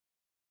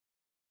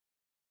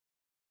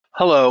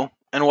Hello,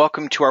 and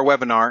welcome to our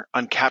webinar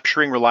on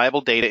capturing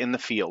reliable data in the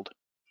field.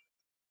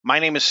 My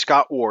name is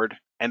Scott Ward,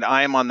 and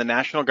I am on the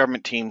national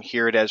government team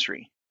here at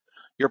Esri.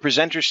 Your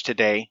presenters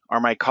today are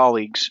my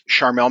colleagues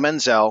Charmel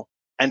Menzel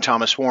and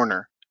Thomas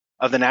Warner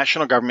of the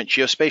National Government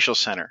Geospatial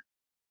Center.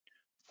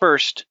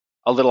 First,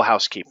 a little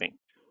housekeeping.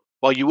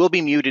 While you will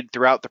be muted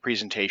throughout the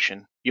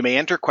presentation, you may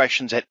enter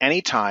questions at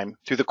any time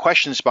through the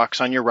questions box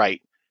on your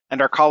right,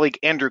 and our colleague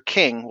Andrew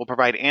King will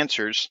provide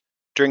answers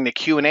during the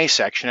Q&A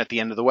section at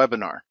the end of the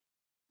webinar.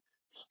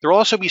 There will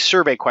also be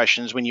survey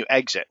questions when you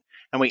exit,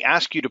 and we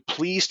ask you to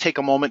please take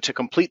a moment to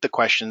complete the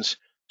questions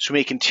so we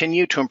may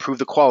continue to improve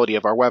the quality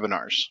of our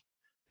webinars.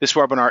 This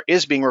webinar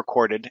is being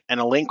recorded, and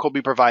a link will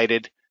be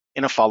provided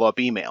in a follow-up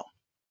email.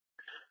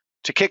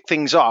 To kick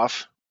things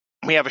off,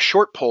 we have a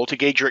short poll to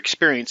gauge your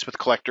experience with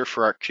Collector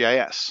for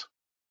ArcGIS.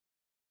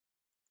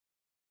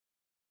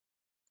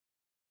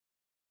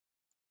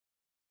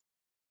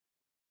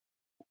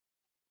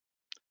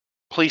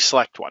 Please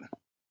select one.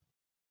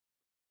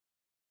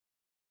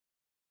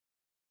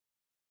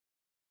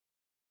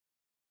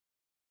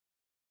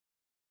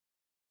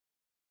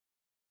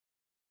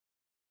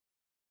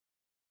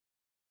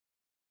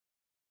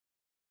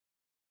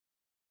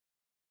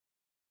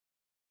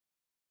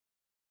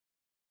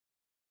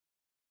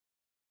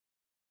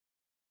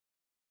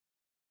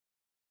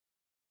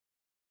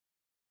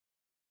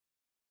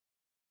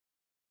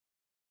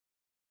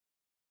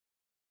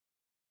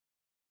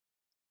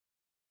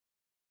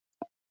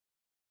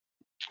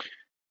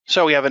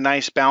 So we have a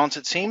nice balance,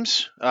 it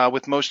seems,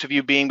 with most of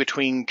you being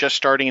between just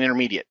starting and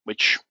intermediate,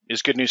 which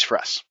is good news for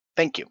us.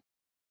 Thank you.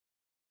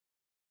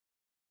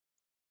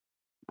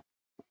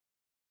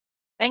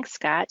 Thanks,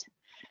 Scott.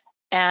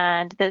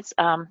 And this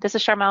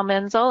is Charmel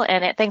Menzel,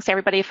 and thanks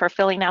everybody for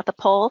filling out the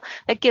poll.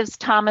 That gives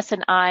Thomas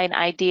and I an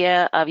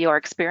idea of your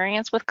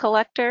experience with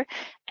Collector,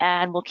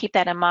 and we'll keep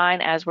that in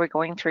mind as we're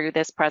going through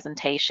this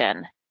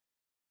presentation.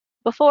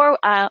 Before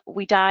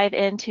we dive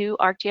into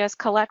ArcGIS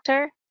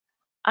Collector,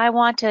 I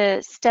want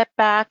to step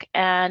back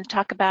and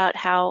talk about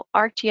how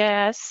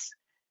ArcGIS,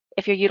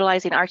 if you're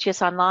utilizing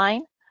ArcGIS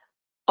Online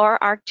or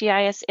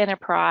ArcGIS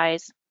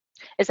Enterprise,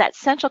 is that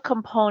central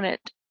component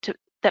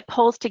that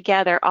pulls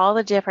together all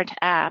the different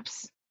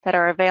apps that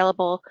are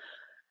available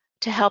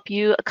to help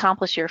you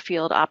accomplish your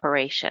field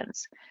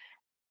operations.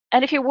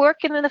 And if you're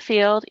working in the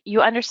field,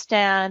 you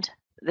understand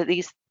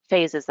these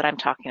phases that I'm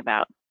talking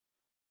about.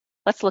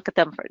 Let's look at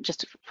them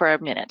for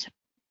a minute.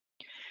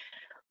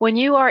 When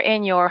you are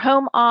in your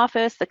home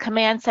office, the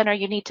command center,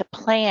 you need to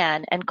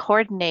plan and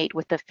coordinate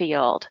with the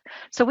field.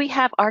 So we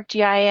have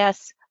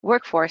ArcGIS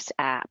workforce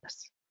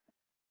apps,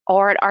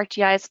 or an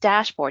ArcGIS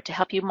dashboard to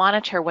help you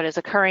monitor what is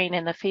occurring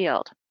in the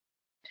field.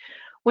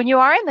 When you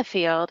are in the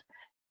field,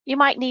 you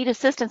might need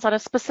assistance on a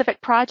specific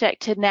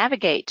project to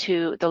navigate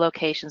to the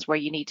locations where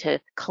you need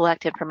to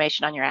collect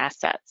information on your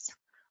assets.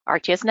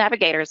 ArcGIS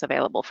Navigator is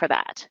available for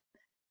that.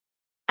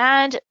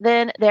 And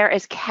then there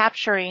is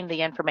capturing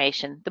the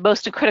information, the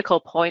most critical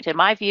point in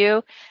my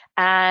view,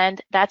 and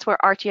that's where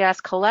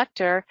ArcGIS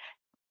Collector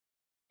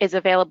is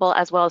available,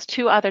 as well as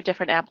two other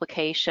different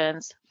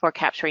applications for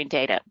capturing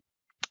data.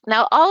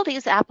 Now, all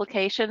these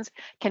applications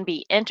can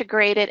be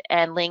integrated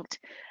and linked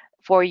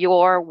for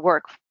your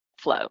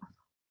workflow.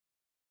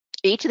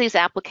 Each of these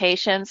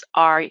applications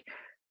are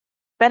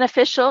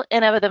beneficial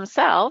in and of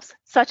themselves,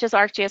 such as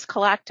ArcGIS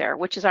Collector,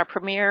 which is our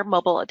premier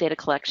mobile data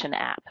collection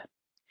app.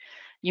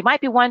 You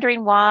might be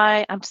wondering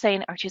why I'm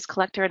saying ArcGIS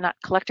Collector and not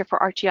Collector for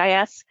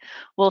ArcGIS.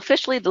 Well,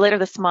 officially later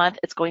this month,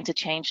 it's going to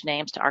change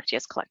names to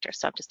ArcGIS Collector,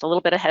 so I'm just a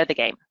little bit ahead of the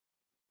game.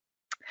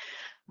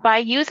 By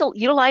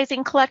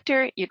utilizing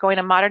Collector, you're going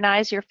to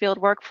modernize your field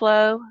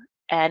workflow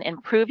and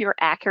improve your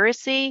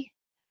accuracy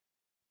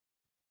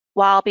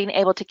while being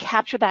able to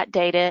capture that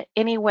data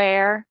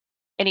anywhere,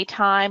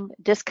 anytime,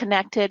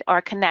 disconnected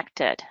or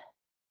connected.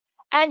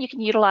 And you can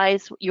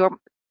utilize your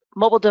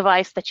mobile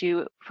device that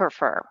you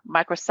prefer,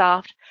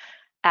 Microsoft,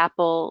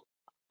 Apple,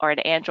 or an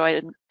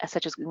Android,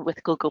 such as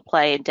with Google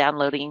Play, and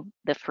downloading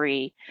the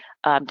free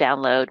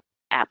download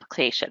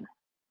application.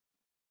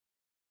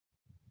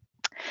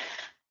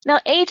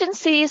 Now,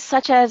 agencies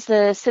such as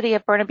the City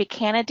of Burnaby,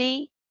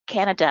 Canadians,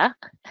 Canada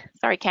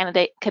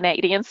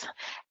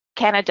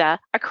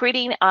are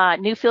creating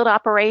new field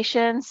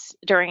operations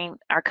during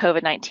our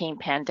COVID-19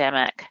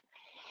 pandemic.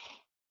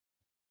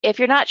 If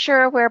you're not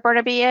sure where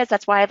Burnaby is,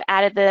 that's why I've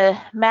added the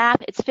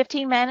map. It's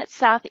 15 minutes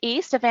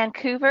southeast of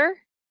Vancouver.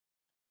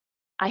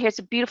 Here's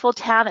a beautiful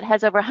town that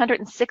has over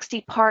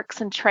 160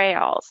 parks and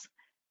trails.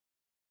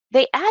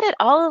 They added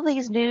all of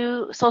these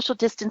new social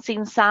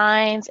distancing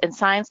signs and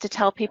signs to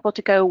tell people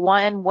to go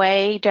one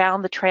way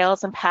down the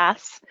trails and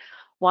paths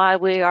while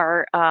we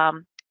are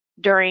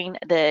during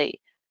the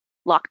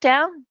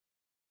lockdown,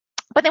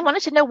 but they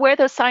wanted to know where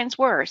those signs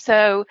were.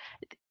 So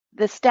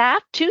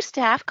the two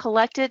staff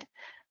collected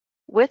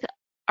with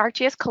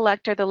ArcGIS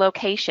Collector the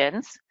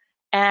locations,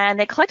 and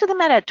they collected them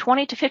at a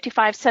 20 to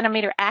 55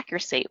 centimeter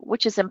accuracy,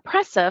 which is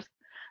impressive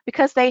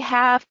because they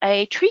have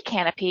a tree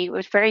canopy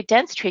with very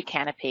dense tree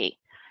canopy.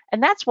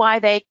 And that's why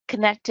they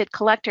connected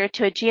Collector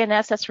to a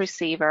GNSS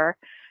receiver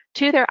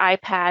to their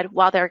iPad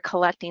while they're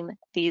collecting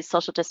these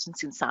social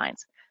distancing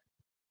signs.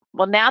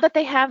 Well, now that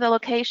they have the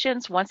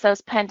locations, once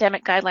those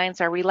pandemic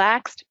guidelines are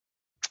relaxed,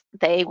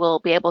 they will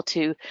be able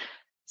to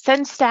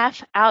send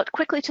staff out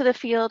quickly to the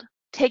field,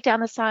 take down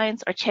the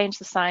signs, or change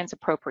the signs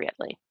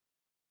appropriately.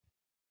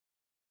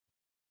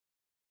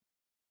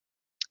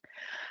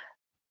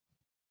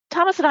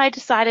 Thomas and I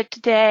decided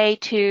today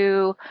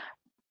to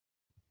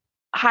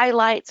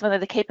highlight some of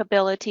the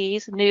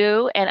capabilities,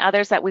 new and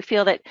others that we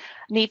feel that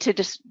need to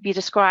be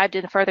described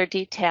in further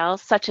detail,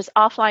 such as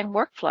offline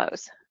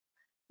workflows.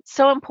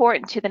 So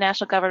important to the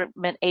national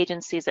government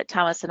agencies that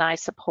Thomas and I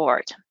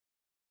support.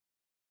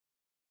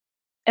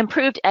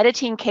 Improved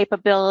editing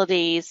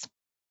capabilities,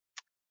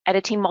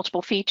 editing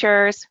multiple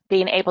features,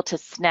 being able to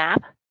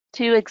snap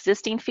to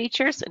existing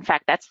features. In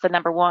fact, that's the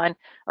number one,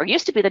 or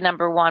used to be the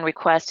number one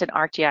request in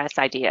ArcGIS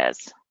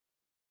Ideas.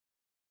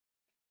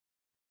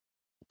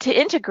 To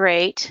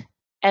integrate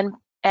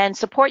and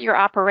support your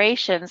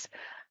operations,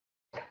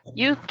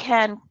 you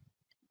can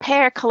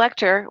pair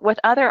Collector with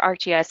other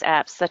ArcGIS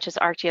apps, such as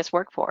ArcGIS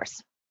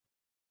Workforce.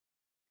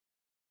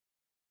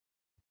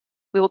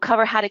 We will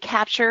cover how to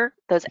capture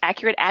those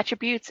accurate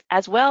attributes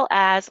as well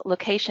as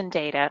location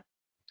data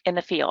in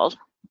the field.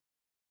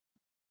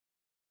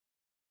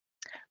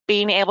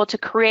 Being able to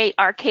create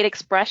arcade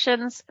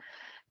expressions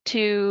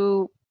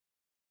to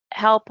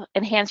help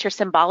enhance your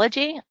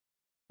symbology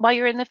while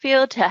you're in the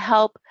field, to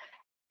help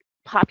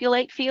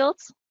populate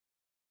fields,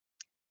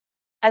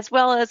 as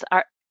well as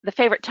the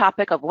favorite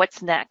topic of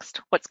what's next,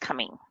 what's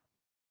coming.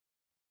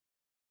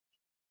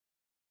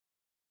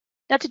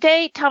 Now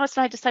today, Thomas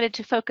and I decided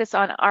to focus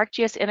on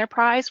ArcGIS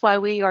Enterprise while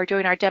we are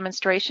doing our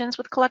demonstrations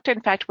with Collector.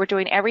 In fact, we're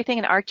doing everything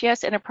in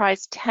ArcGIS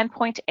Enterprise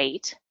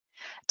 10.8.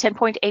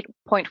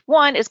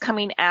 10.8.1 is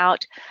coming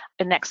out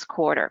the next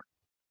quarter.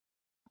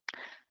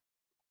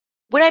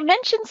 When I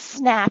mentioned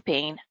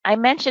snapping, I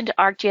mentioned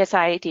ArcGIS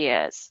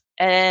Ideas,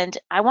 and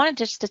I wanted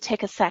just to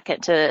take a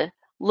second to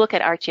look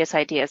at ArcGIS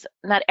Ideas.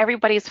 Not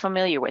everybody is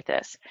familiar with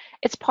this.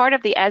 It's part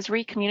of the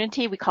Esri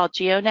community we call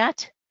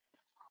GeoNet,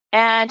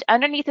 and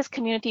underneath this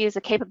community is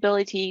a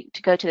capability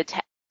to go to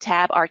the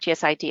tab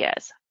ArcGIS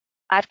Ideas.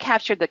 I've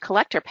captured the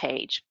Collector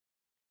page,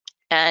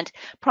 and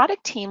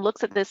product team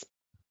looks at this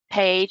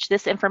page,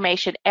 this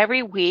information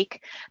every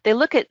week. They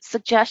look at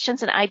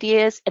suggestions and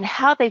ideas and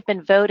how they've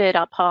been voted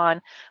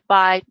upon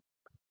by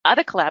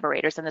other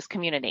collaborators in this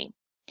community.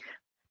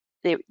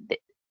 The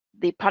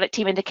product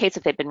team indicates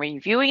that they've been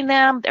reviewing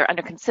them, they're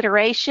under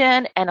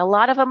consideration, and a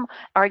lot of them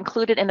are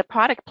included in the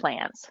product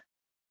plans.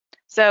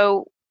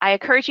 So I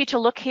encourage you to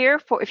look here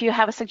for if you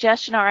have a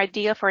suggestion or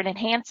idea for an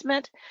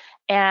enhancement,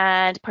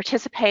 and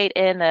participate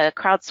in the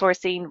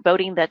crowdsourcing,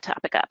 voting the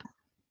topic up.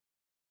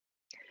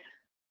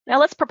 Now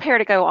let's prepare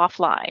to go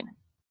offline.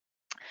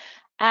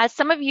 As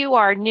some of you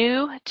are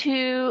new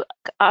to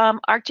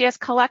ArcGIS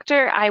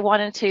Collector, I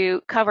wanted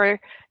to cover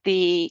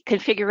the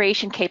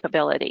configuration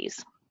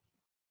capabilities.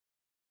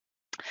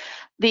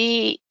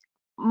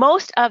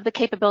 Most of the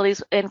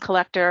capabilities in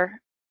Collector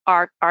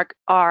are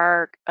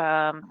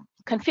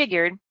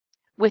configured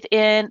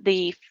within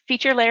the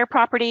feature layer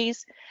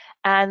properties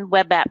and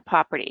web map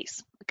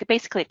properties,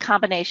 basically a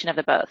combination of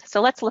the both.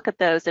 So let's look at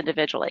those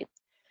individually.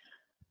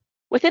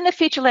 Within the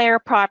feature layer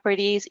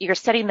properties, you're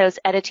setting those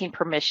editing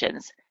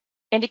permissions,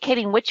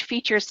 indicating which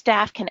features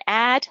staff can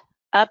add,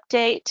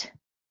 update,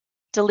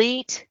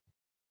 delete.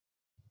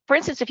 For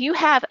instance, if you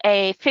have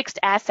a fixed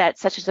asset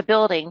such as a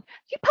building,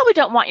 you probably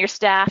don't want your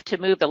staff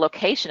to move the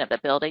location of the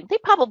building. They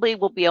probably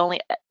will be only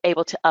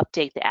able to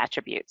update the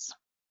attributes.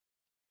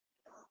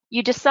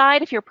 You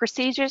decide if your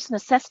procedures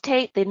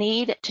necessitate the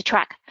need to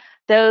track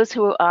those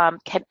who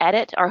can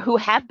edit or who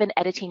have been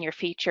editing your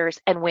features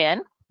and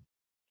when.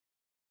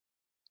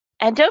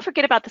 And don't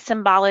forget about the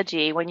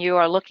symbology when you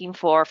are looking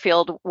for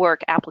field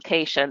work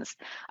applications.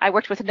 I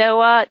worked with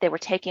NOAA. They were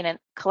taking a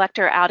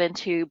Collector out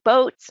into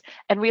boats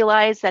and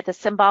realized that the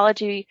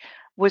symbology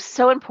was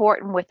so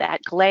important with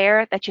that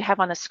glare that you have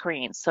on the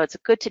screen. So it's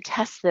good to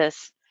test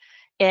this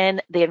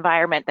in the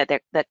environment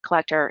that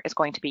Collector is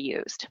going to be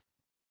used.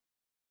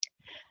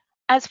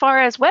 As far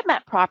as web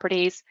map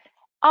properties,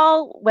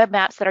 all web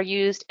maps that are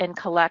used in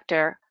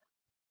Collector,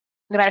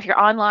 no matter if you're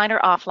online or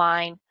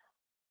offline,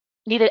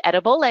 need an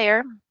editable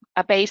layer,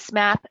 a base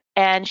map,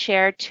 and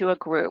shared to a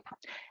group.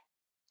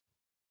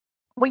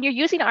 When you're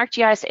using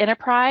ArcGIS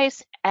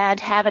Enterprise and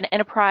have an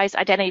enterprise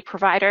identity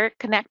provider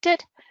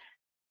connected,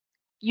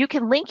 you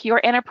can link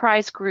your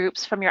enterprise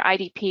groups from your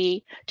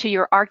IDP to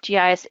your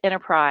ArcGIS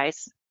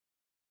Enterprise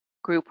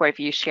group where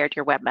you shared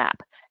your web map.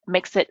 It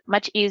makes it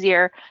much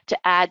easier to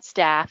add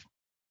staff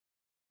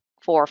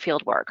for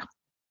field work.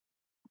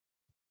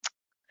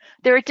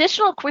 There are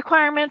additional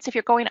requirements if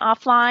you're going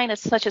offline,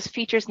 such as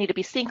features need to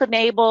be sync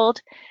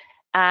enabled.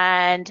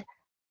 And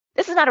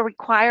this is not a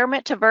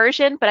requirement to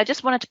version, but I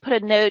just wanted to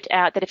put a note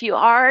out that if you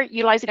are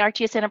utilizing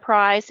ArcGIS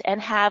Enterprise and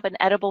have an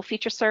editable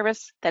feature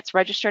service that's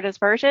registered as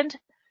versioned,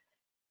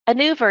 a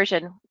new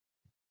version,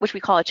 which we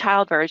call a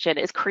child version,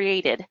 is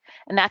created,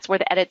 and that's where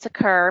the edits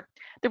occur.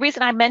 The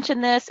reason I mention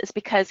this is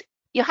because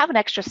you'll have an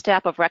extra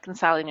step of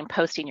reconciling and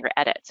posting your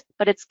edits,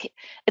 but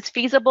it's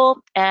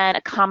feasible and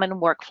a common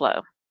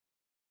workflow.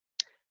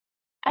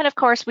 And of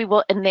course, we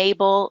will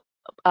enable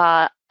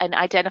and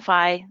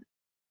identify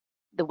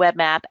the web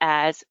map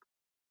as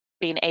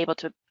being able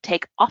to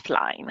take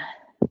offline.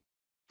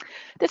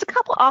 There's a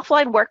couple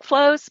offline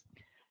workflows.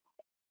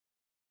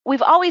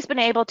 We've always been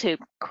able to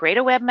create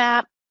a web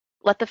map,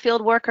 let the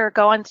field worker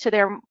go onto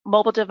their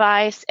mobile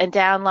device and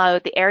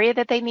download the area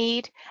that they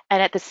need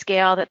and at the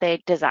scale that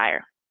they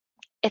desire.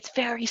 It's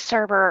very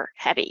server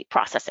heavy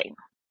processing.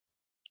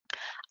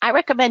 I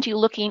recommend you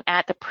looking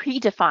at the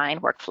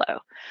predefined workflow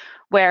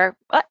where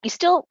you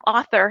still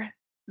author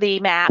the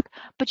map,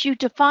 but you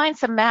define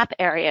some map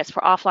areas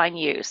for offline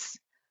use.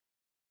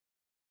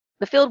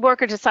 The field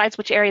worker decides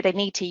which area they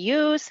need to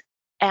use,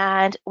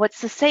 and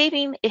what's the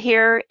saving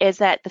here is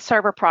that the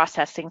server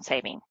processing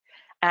saving.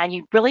 And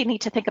you really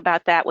need to think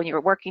about that when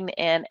you're working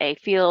in a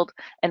field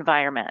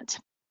environment.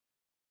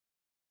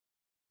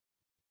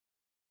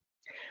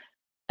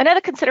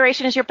 Another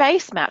consideration is your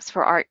base maps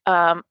for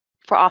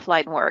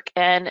offline work.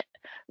 And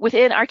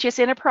within ArcGIS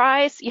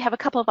Enterprise, you have a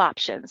couple of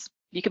options.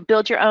 You can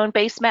build your own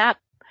base map.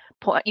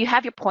 You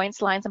have your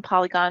points, lines, and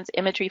polygons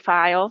imagery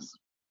files.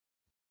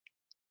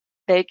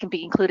 They can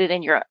be included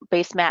in your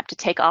base map to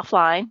take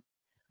offline.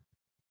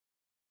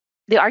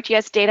 The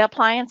ArcGIS Data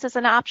Appliance is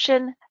an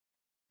option.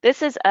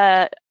 This is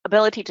an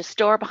ability to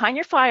store behind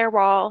your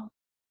firewall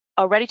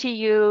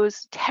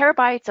ready-to-use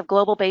terabytes of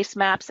global base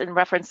maps and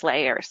reference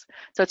layers.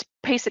 So it's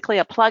basically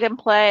a plug and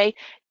play,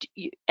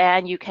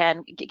 and you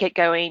can get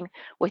going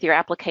with your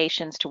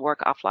applications to work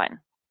offline.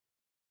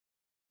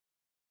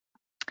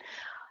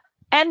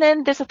 And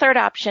then there's a third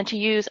option to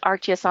use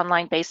ArcGIS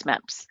Online base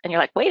maps. And you're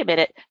like, wait a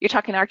minute, you're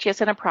talking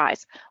ArcGIS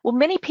Enterprise. Well,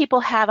 many people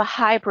have a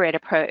hybrid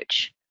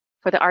approach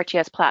for the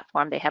ArcGIS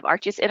platform. They have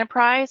ArcGIS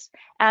Enterprise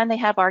and they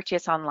have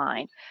ArcGIS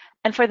Online.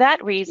 And for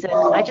that reason,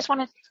 I just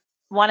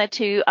wanted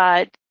to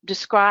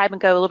describe and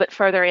go a little bit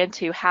further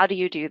into how do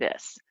you do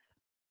this.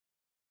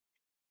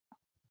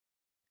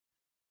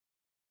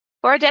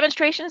 For our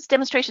demonstrations,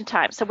 demonstration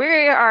time. So we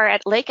are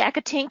at Lake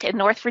Accotink in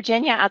North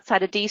Virginia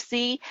outside of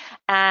DC,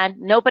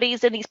 and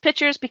nobody's in these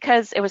pictures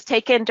because it was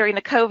taken during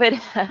the COVID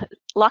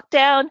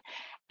lockdown,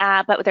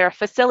 but there are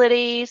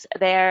facilities,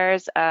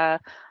 there's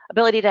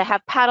ability to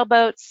have paddle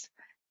boats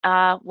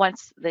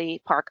once the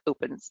park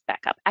opens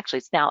back up. Actually,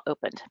 it's now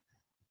opened.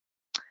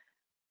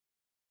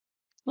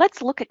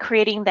 Let's look at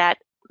creating that,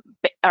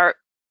 or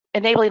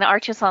enabling an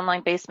ArcGIS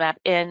Online base map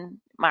in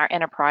our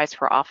enterprise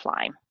for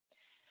offline.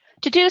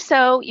 To do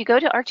so, you go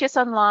to ArcGIS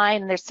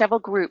Online, and there's several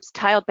groups,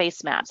 tiled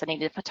base maps. I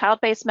need a tiled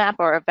base map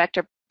or a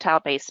vector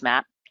tiled base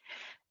map.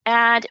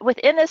 And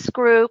within this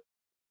group,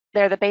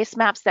 they're the base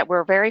maps that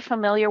we're very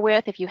familiar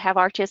with. If you have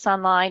ArcGIS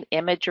Online,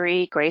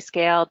 imagery,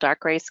 grayscale, dark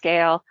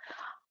grayscale.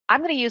 I'm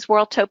going to use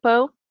World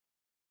Topo.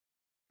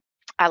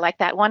 I like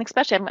that one,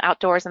 especially I'm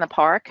outdoors in the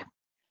park.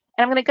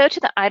 And I'm going to go to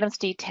the items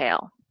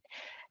detail.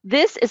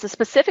 This is a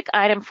specific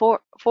item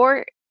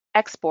for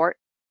export,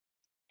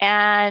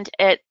 and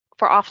it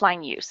for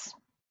offline use.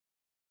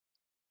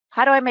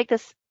 How do I make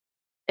this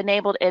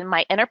enabled in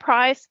my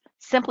enterprise?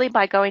 Simply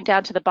by going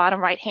down to the bottom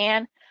right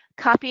hand,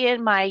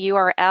 copying my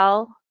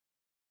URL,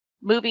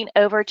 moving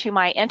over to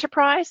my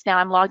enterprise. Now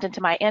I'm logged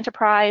into my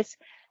enterprise,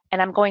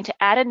 and I'm going to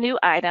add a new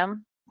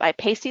item by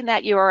pasting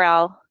that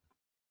URL.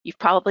 You've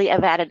probably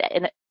have added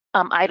in,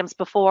 items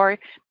before,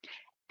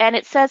 and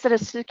it says that a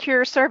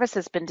secure service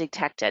has been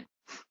detected.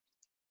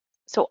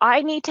 So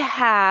I need to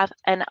have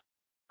an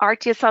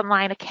ArcGIS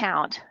Online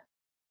account,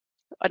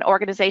 an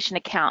organization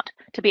account,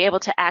 to be able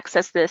to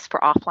access this for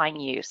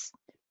offline use.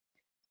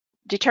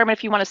 Determine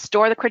if you want to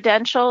store the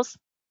credentials.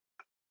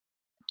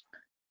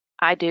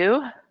 I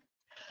do,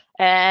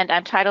 and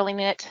I'm titling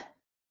it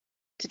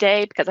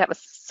today because I have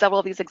several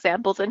of these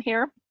examples in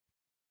here.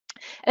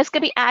 And it's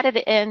going to be added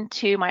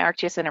into my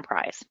ArcGIS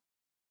Enterprise.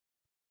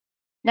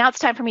 Now it's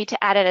time for me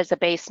to add it as a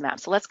base map.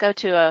 So let's go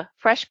to a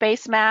fresh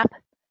base map.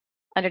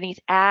 Underneath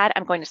add,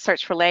 I'm going to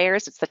search for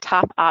layers. It's the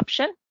top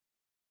option.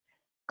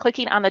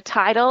 Clicking on the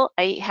title,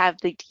 I have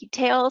the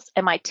details,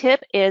 and my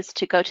tip is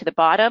to go to the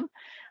bottom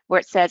where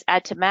it says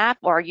add to map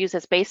or use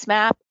as base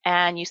map,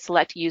 and you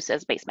select use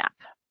as base map.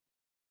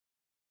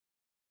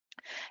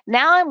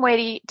 Now I'm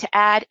ready to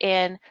add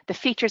in the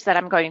features that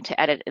I'm going to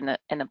edit in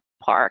the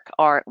park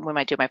or when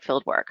I do my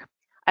field work.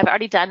 I've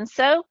already done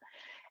so.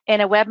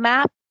 In a web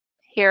map,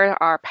 here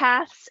are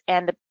paths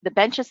and the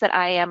benches that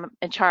I am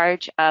in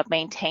charge of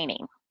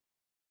maintaining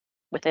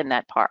within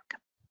that park.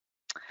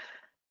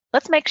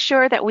 Let's make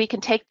sure that we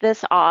can take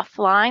this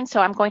offline.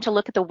 So I'm going to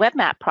look at the web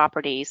map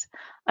properties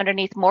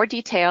underneath more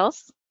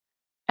details,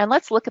 and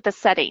let's look at the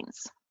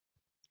settings.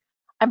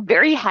 I'm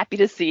very happy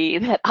to see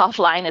that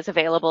offline is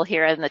available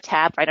here in the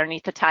tab right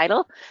underneath the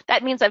title.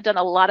 That means I've done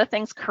a lot of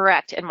things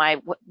correct in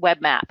my web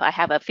map. I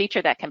have a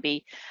feature that can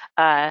be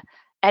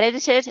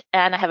edited,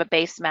 and I have a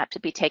base map to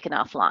be taken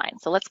offline.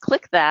 So let's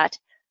click that.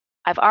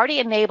 I've already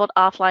enabled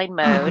offline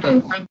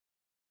mode,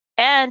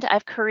 and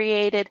I've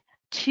created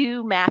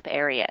 2 map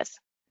areas.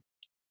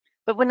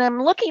 But when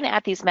I'm looking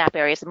at these map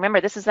areas,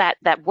 remember this is that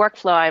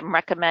workflow I'm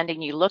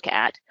recommending you look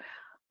at.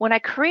 When I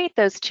create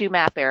those two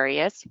map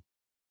areas,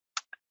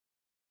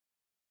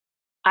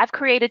 I've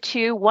created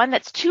two, one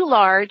that's too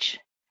large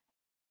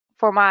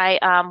for my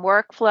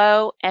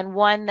workflow and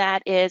one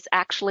that is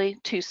actually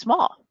too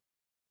small.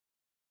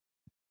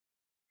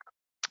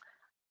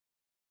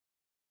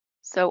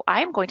 So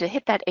I'm going to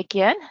hit that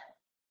again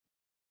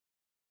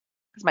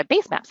because my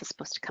base maps is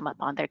supposed to come up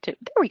on there too.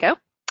 There we go.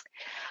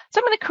 So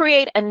I'm going to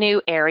create a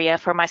new area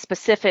for my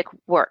specific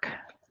work.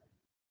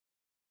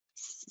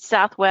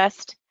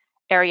 Southwest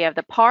area of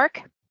the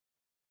park.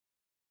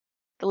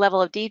 The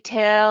level of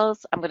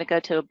details, I'm going to go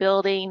to a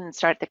building and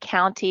start the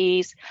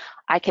counties.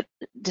 I could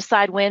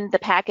decide when the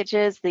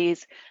packages,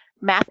 these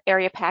map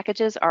area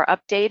packages, are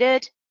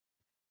updated.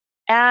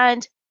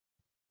 And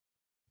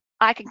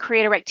I can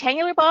create a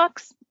rectangular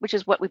box, which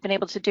is what we've been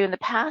able to do in the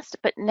past,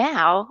 but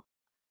now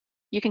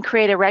you can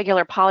create a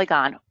regular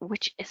polygon,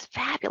 which is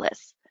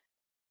fabulous.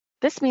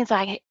 This means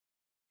I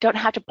don't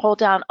have to pull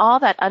down all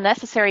that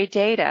unnecessary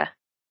data.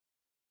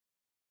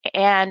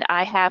 And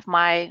I have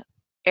my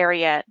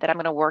area that I'm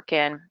going to work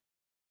in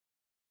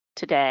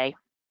today.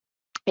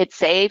 It's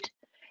saved,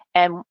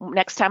 and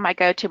next time I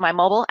go to my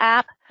mobile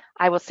app,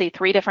 I will see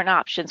 3 different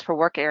options for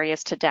work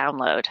areas to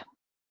download.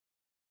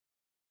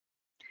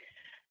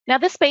 Now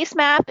this base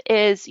map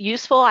is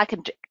useful. I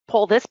can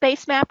pull this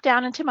base map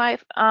down into my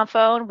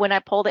phone when I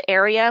pull the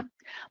area.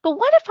 But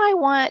what if I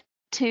want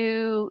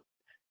to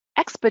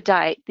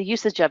expedite the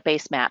usage of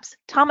base maps?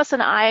 Thomas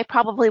and I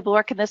probably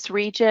work in this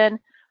region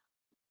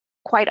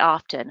quite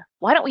often.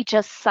 Why don't we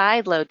just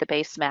sideload the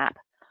base map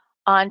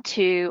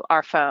onto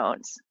our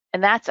phones?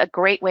 And that's a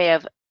great way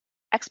of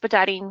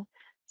expediting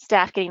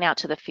staff getting out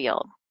to the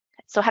field.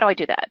 So how do I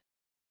do that?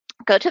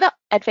 Go to the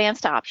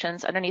advanced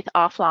options underneath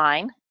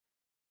offline.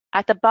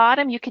 At the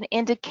bottom, you can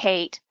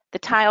indicate the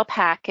tile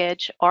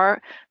package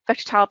or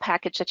vector tile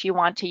package that you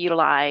want to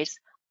utilize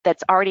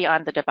that's already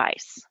on the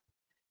device.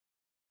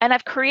 And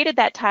I've created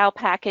that tile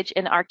package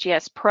in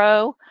ArcGIS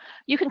Pro.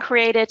 You can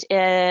create it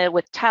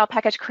with Tile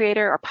Package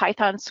Creator or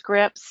Python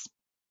scripts.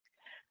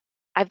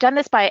 I've done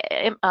this by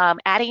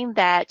adding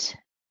that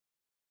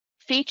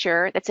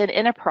feature that's in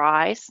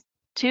Enterprise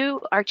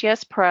to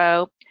ArcGIS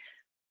Pro,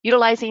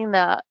 utilizing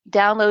the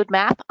download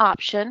map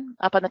option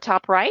up on the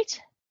top right.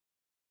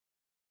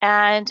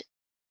 And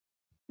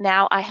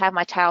now I have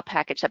my tile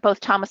package that both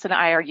Thomas and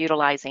I are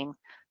utilizing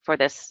for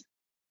this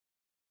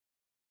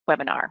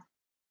webinar.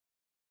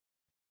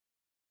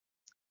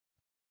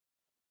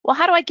 Well,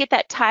 how do I get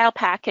that tile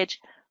package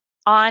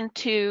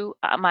onto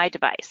my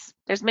device?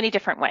 There's many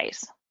different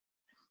ways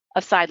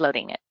of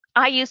sideloading it.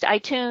 I used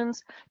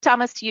iTunes.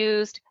 Thomas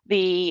used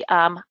the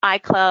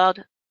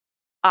iCloud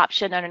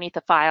option underneath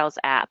the Files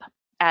app,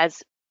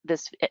 as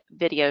this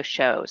video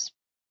shows.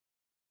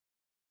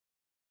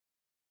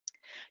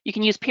 You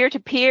can use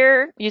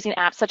peer-to-peer using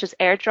apps such as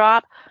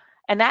AirDrop,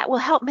 and that will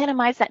help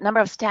minimize that number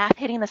of staff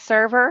hitting the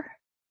server.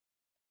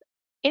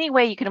 Any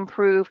way you can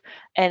improve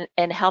and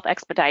help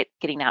expedite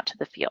getting out to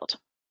the field.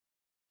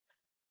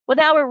 Well,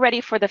 now we're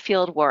ready for the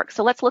field work.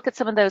 So let's look at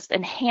some of those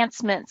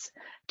enhancements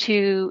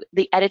to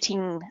the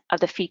editing of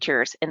the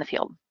features in the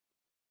field.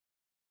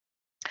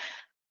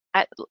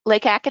 At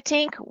Lake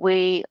Accotink,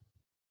 we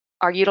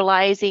are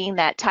utilizing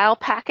that tile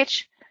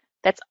package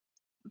that's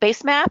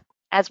base map,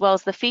 as well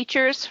as the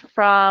features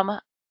from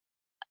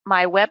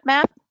my web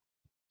map.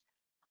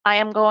 I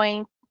am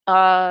going,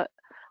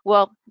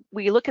 well,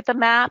 we look at the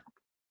map,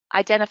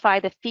 identify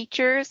the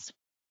features.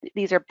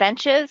 These are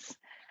benches.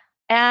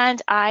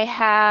 And I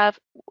have,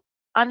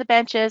 on the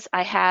benches,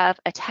 I have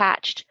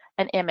attached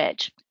an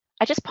image.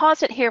 I just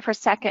paused it here for a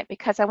second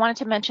because I wanted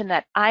to mention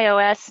that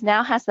iOS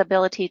now has the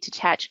ability to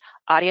attach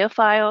audio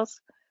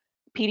files,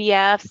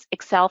 PDFs,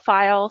 Excel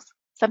files,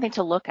 something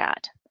to look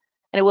at.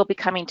 And it will be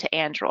coming to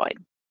Android.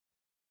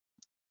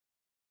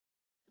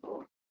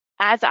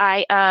 As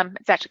I,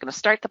 it's actually going to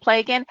start the play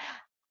again.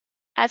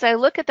 As I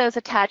look at those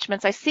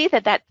attachments, I see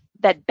that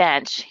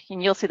bench,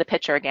 and you'll see the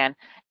picture again,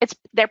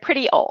 they're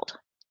pretty old.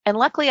 And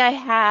luckily I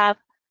have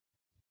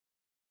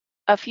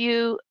a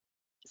few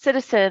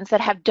citizens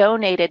that have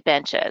donated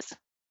benches.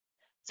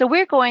 So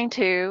we're going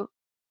to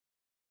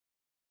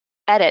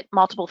edit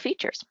multiple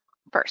features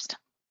first.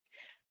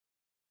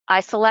 I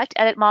select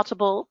edit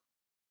multiple,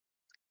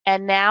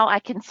 and now I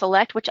can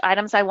select which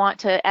items I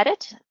want to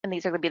edit, and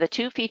these are going to be the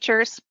 2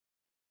 features.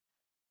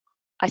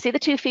 I see the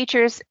 2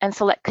 features and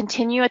select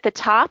continue at the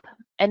top,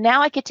 and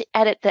now I get to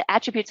edit the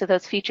attributes of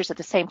those features at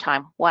the same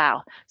time.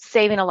 Wow,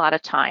 saving a lot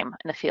of time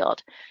in the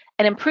field.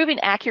 And improving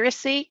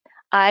accuracy,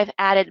 I've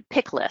added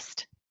pick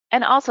list,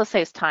 and also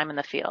saves time in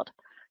the field.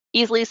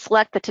 Easily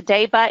select the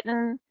today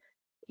button.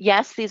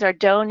 Yes, these are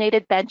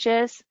donated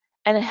benches,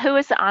 and who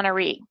is the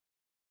honoree?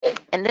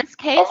 In this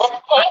case,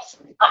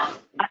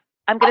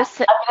 I'm going to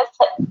set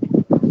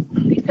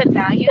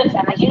values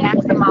and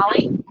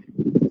Maximali.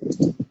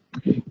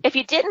 If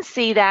you didn't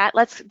see that,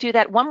 let's do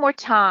that one more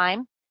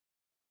time.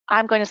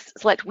 I'm going to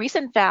select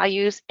recent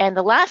values, and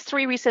the last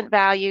 3 recent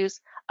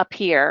values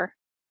appear.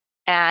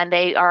 And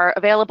they are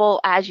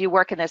available as you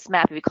work in this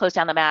map. If you close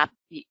down the map,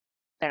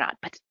 they're not.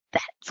 But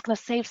that's going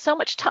to save so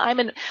much time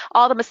and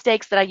all the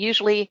mistakes that I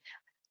usually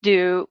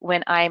do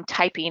when I'm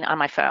typing on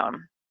my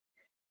phone.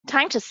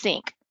 Time to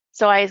sync.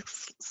 So I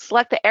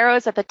select the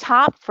arrows at the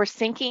top for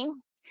syncing.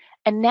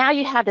 And now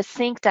you have the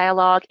sync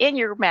dialog in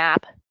your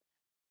map.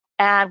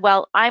 And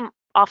well, I'm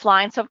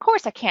offline, so of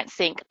course I can't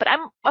sync, but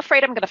I'm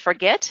afraid I'm going to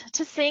forget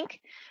to sync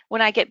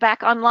when I get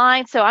back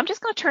online. So I'm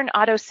just going to turn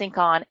auto sync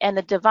on, and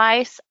the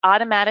device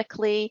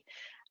automatically,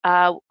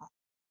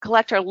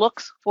 Collector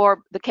looks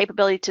for the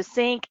capability to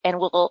sync and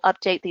will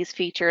update these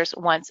features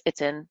once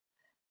it's in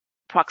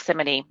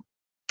proximity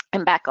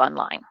and back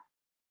online.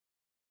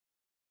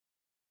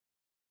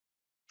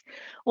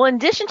 Well, in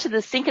addition to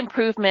the sync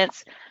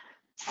improvements,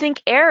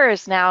 sync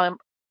errors now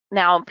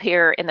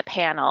appear in the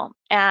panel,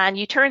 and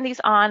you turn these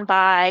on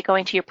by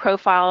going to your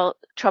profile,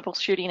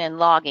 troubleshooting, and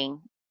logging.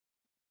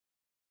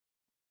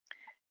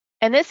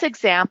 In this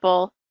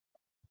example,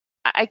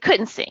 I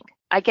couldn't sync.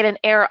 I get an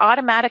error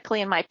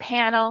automatically in my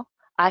panel.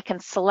 I can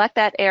select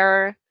that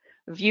error,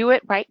 view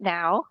it right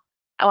now.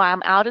 Oh,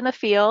 I'm out in the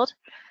field.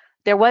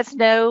 There was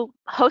no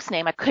host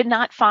name. I could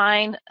not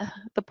find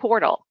the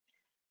portal.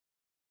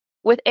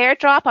 With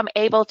AirDrop, I'm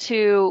able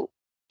to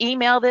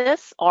email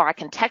this, or I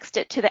can text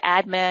it to the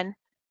admin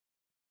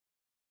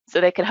so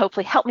they can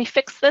hopefully help me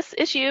fix this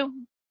issue.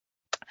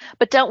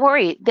 But don't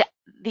worry,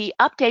 the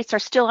updates are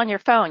still on your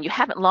phone. You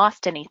haven't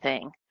lost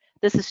anything.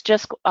 This is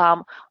just a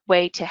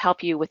way to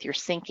help you with your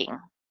syncing.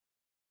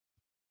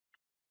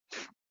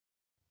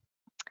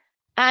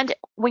 And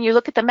when you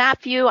look at the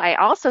map view, I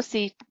also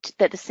see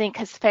that the sync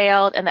has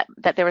failed and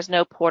that there was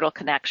no portal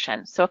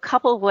connection. So a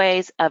couple of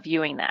ways of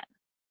viewing that.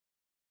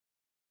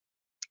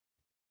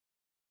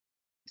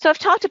 So I've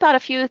talked about a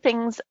few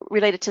things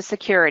related to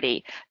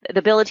security, the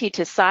ability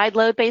to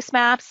sideload base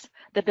maps,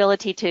 the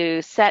ability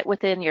to set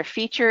within your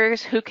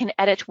features who can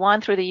edit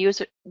one through the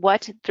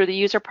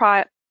user,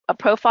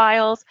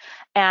 profiles,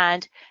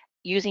 and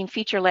using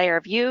feature layer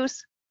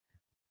views.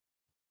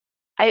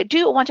 I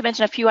do want to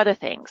mention a few other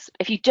things.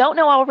 If you don't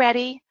know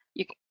already,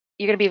 you're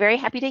going to be very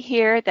happy to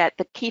hear that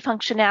the key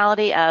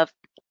functionality of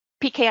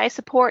PKI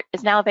support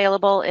is now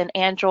available in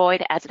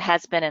Android as it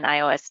has been in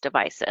iOS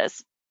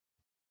devices.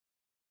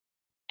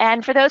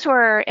 And for those who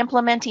are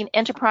implementing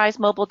enterprise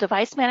mobile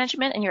device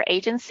management in your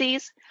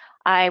agencies,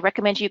 I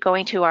recommend you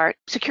going to our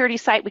security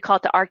site. We call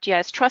it the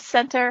ArcGIS Trust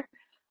Center.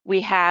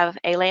 We have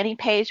a landing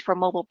page for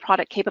mobile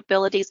product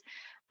capabilities,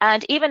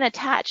 and even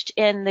attached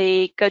in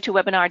the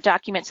GoToWebinar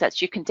documents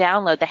that you can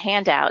download, the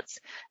handouts,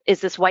 is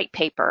this white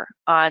paper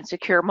on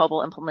secure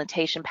mobile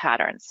implementation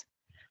patterns.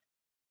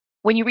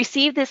 When you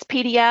receive this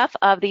PDF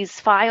of these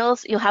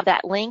files, you'll have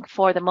that link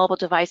for the mobile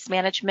device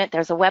management.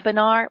 There's a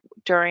webinar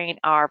during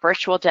our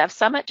virtual dev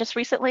summit just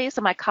recently.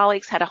 So my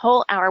colleagues had a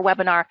whole hour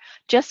webinar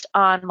just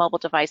on mobile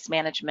device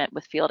management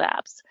with field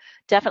apps.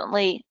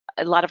 Definitely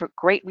a lot of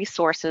great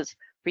resources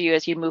for you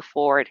as you move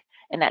forward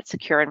in that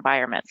secure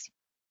environments.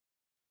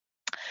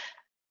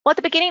 Well, at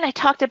the beginning, I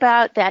talked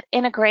about that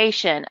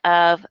integration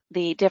of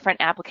the different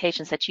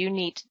applications that you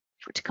need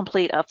to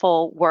complete a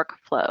full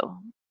workflow.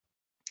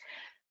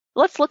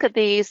 Let's look at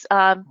these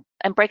and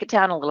break it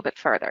down a little bit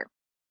further.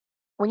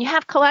 When you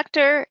have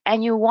Collector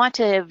and you want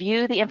to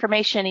view the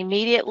information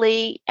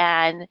immediately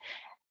and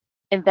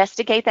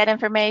investigate that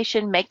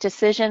information, make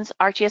decisions,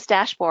 ArcGIS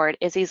dashboard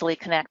is easily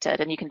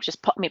connected, and you can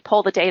just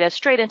pull the data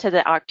straight into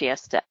the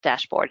ArcGIS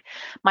dashboard.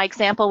 My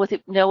example with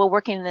NOAA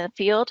working in the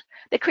field,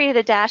 they created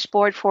a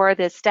dashboard for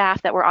the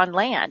staff that were on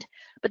land,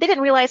 but they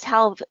didn't realize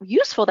how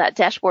useful that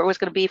dashboard was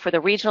going to be for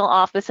the regional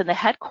office and the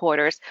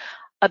headquarters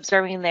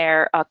observing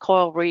their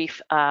coral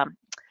reef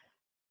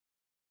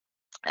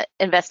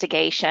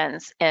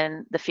investigations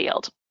in the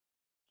field.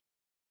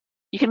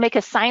 You can make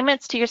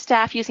assignments to your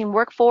staff using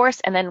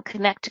Workforce and then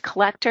connect to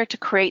Collector to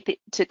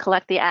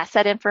collect the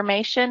asset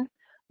information,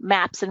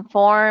 maps and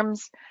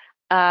forms,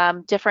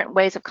 different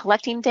ways of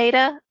collecting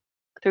data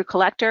through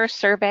Collector,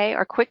 Survey,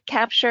 or Quick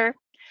Capture.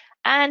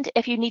 And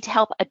if you need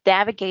help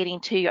navigating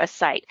to a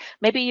site,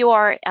 maybe you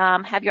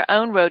have your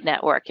own road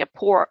network, a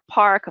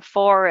park, a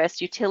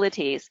forest,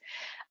 utilities,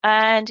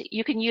 and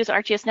you can use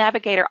ArcGIS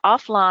Navigator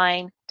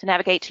offline to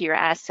navigate to your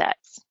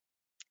assets.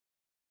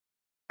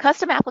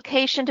 Custom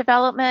application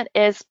development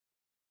is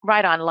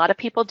right on. A lot of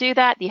people do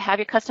that. You have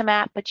your custom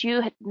app, but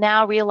you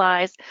now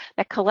realize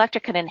that Collector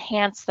can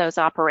enhance those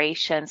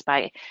operations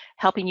by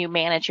helping you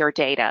manage your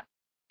data.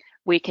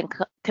 We can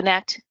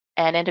connect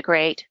and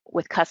integrate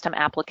with custom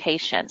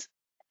applications.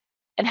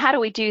 And how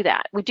do we do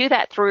that? We do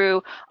that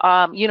through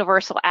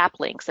universal app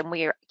links, and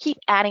we keep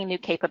adding new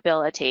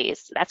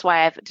capabilities. That's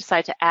why I've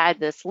decided to add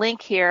this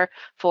link here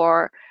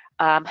for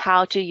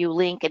how do you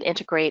link and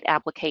integrate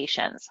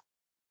applications.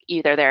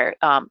 Either they're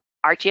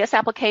ArcGIS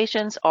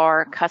applications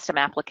or custom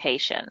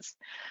applications.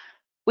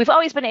 We've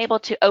always been able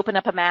to open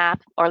up a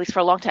map, or at least for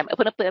a long time,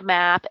 open up the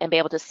map and be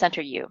able to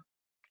center you.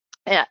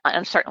 on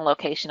a certain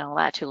location on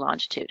latitude,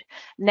 longitude.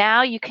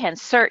 Now you can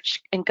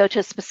search and go to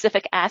a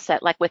specific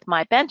asset, like with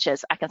my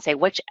benches, I can say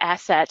which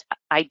asset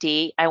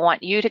ID I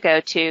want you to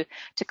go to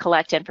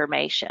collect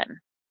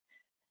information.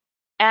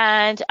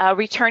 And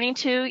returning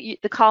to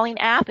the calling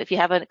app, if you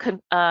have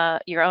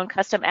your own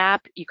custom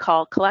app, you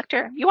call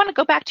Collector. You want to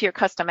go back to your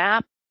custom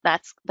app,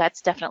 that's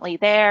definitely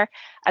there,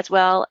 as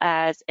well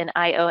as in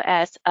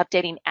iOS,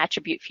 updating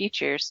attribute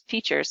features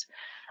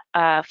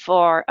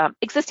for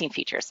existing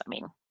features, I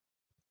mean.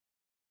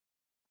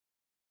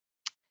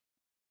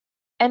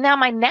 And now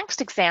my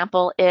next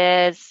example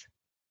is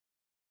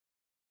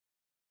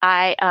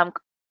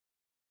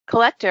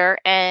Collector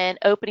and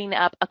opening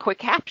up a quick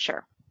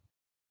capture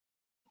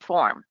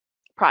form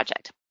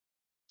project.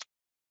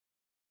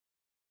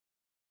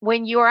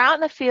 When you're out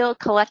in the field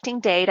collecting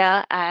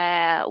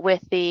data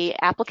with the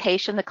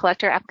application, the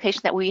Collector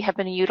application that we have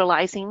been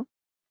utilizing,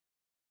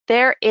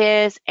 there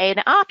is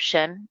an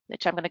option,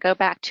 which I'm going to go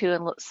back to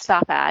and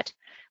stop at,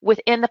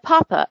 within the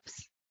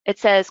pop-ups. It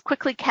says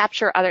quickly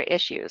capture other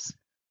issues.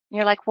 And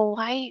you're like, well,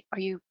 why are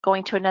you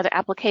going to another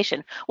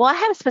application? Well, I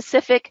have a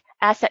specific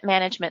asset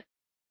management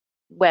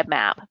web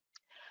map.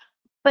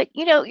 But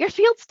you know, your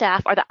field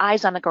staff are the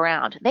eyes on the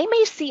ground. They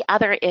may see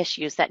other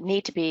issues that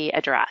need to be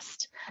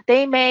addressed.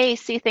 They may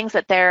see things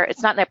that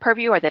it's not in their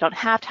purview or they don't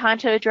have time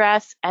to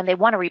address, and they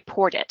want to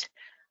report it.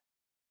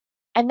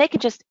 And they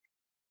can just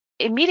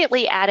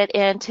immediately add it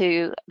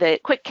into the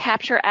Quick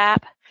Capture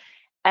app.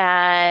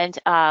 And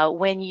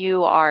when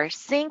you are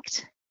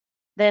synced,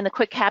 then the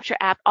Quick Capture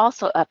app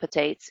also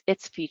updates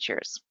its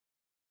features.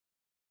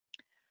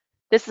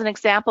 This is an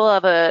example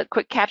of a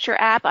quick capture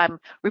app. I'm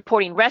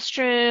reporting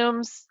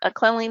restrooms,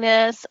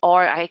 cleanliness,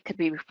 or I could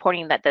be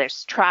reporting that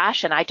there's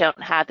trash and I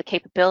don't have the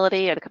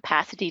capability or the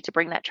capacity to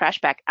bring that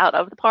trash back out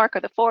of the park or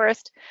the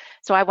forest.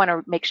 So I want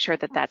to make sure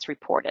that that's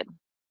reported.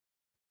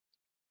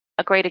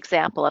 A great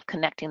example of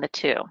connecting the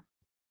two.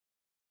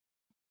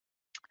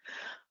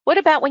 What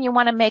about when you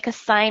want to make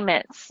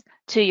assignments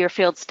to your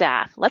field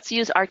staff? Let's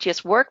use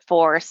ArcGIS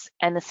Workforce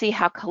and to see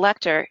how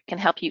Collector can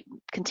help you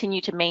continue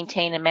to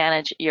maintain and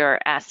manage your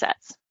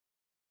assets.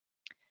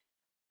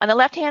 On the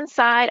left-hand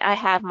side, I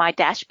have my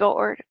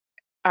dashboard,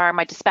 or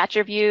my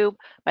dispatcher view,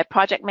 my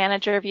project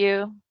manager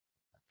view,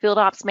 field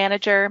ops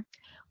manager,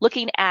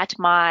 looking at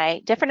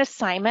my different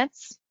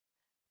assignments,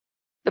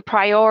 the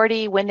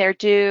priority, when they're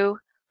due,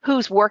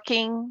 who's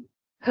working,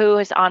 who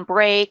is on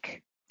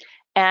break,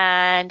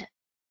 and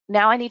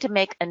now I need to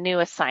make a new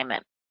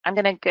assignment. I'm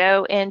going to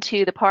go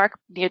into the park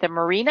near the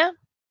marina,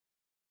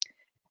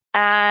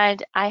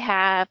 and I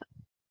have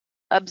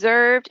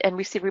observed and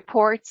received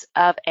reports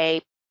of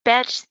a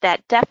bench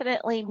that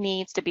definitely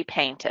needs to be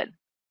painted.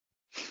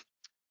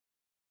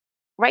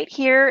 Right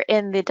here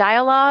in the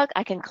dialog,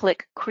 I can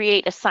click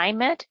Create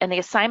Assignment, and the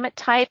assignment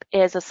type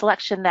is a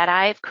selection that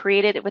I've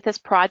created with this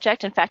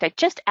project. In fact, I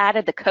just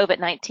added the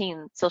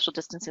COVID-19 social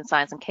distancing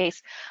signs in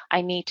case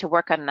I need to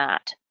work on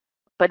that.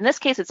 But in this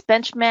case, it's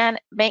bench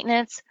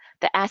maintenance.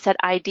 The asset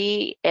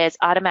ID is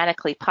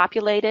automatically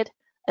populated,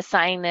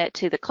 assigning it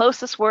to the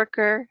closest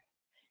worker,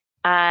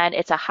 and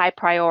it's a high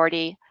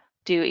priority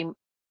due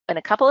in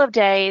a couple of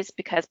days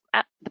because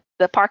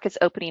the park is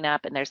opening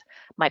up and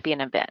might be an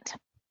event.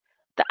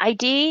 The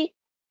ID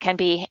can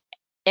be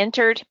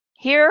entered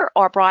here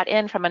or brought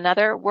in from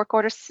another work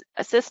order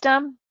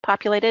system,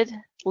 populated,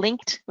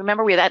 linked.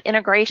 Remember, that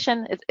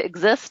integration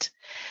exists.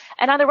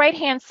 And on the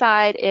right-hand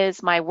side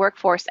is my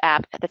Workforce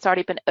app that's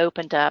already been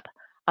opened up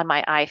on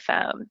my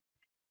iPhone.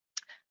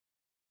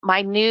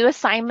 My new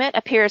assignment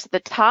appears at the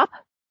top.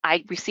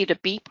 I received a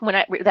beep when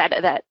I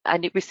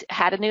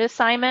had a new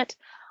assignment.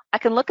 I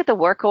can look at the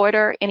work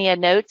order, any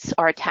notes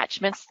or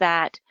attachments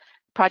that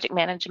project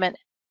management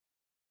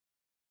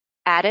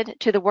added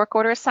to the work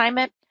order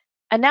assignment.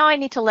 And now I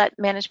need to let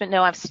management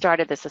know I've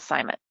started this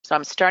assignment. So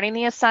I'm starting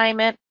the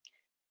assignment,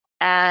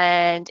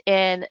 and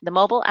in the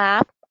mobile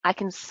app, I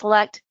can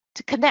select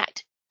to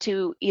connect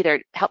to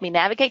either help me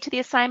navigate to the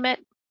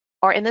assignment,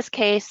 or in this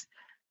case,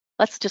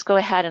 let's just go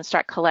ahead and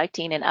start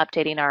collecting and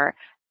updating our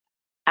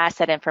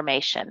asset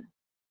information.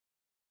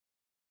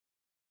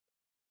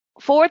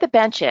 For the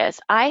benches,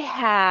 I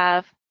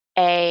have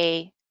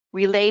a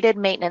related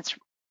maintenance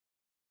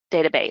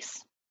database.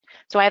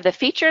 So I have the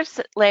features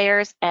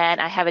layers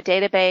and I have a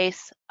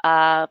database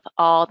of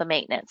all the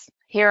maintenance.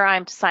 Here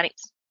I'm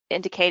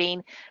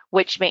indicating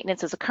which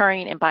maintenance is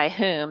occurring and by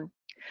whom.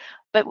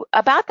 But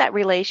about that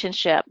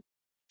relationship,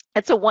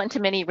 it's a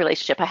one-to-many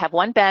relationship. I have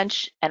one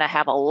bench and I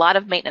have a lot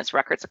of maintenance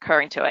records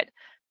occurring to it.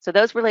 So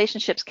those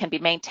relationships can be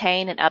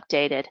maintained and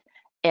updated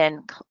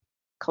in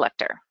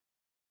Collector.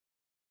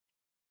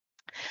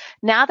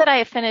 Now that I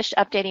have finished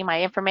updating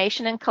my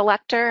information in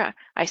Collector,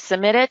 I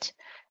submit it,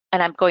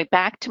 and I'm going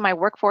back to my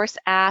Workforce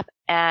app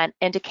and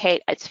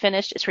indicate it's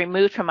finished. It's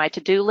removed from my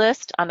to-do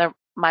list on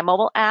my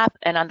mobile app,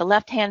 and on the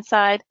left-hand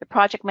side, the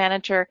project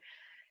manager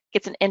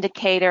gets an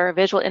indicator, a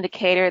visual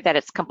indicator that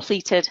it's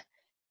completed,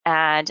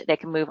 and they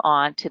can move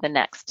on to the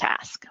next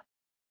task.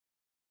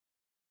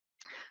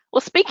 Well,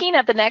 speaking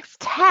of the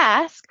next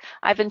task,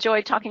 I've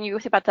enjoyed talking to you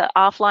about the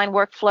offline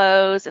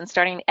workflows and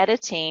starting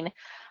editing.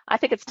 I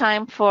think it's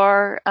time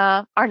for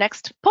our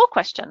next poll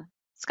question.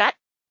 Scott?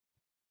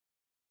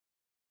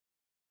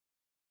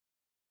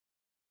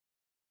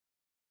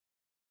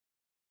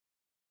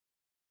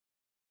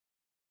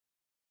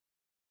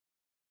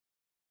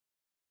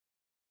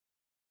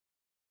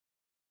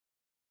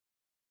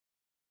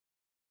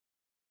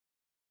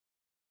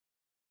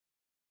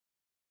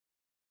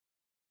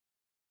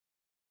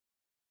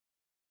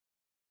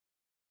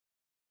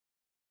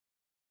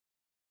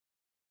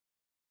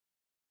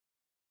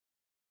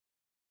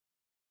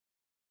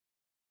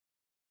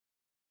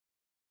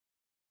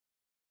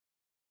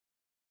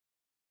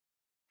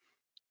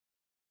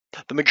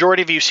 The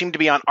majority of you seem to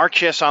be on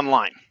ArcGIS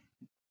Online.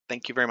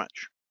 Thank you very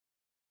much.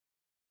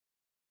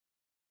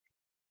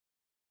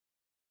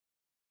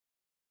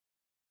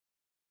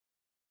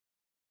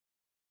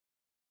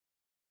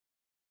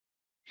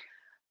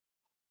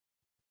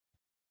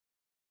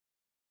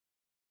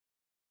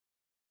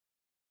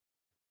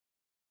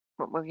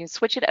 We're going to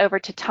switch it over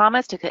to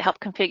Thomas to help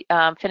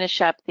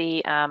finish up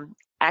the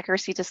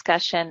accuracy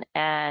discussion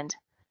and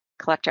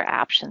collector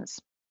options.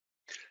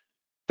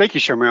 Thank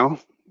you, Charmel.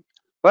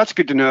 Well, that's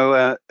good to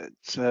know.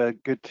 It's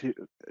good to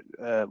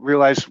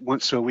realize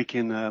once so we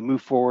can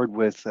move forward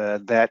with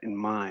that in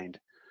mind.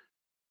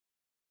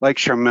 Like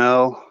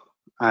Charmel,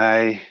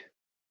 I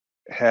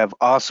have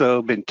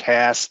also been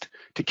tasked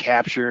to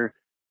capture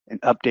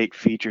and update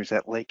features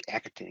at Lake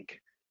Accotink.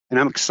 And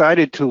I'm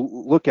excited to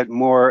look at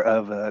more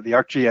of the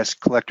ArcGIS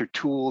Collector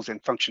tools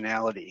and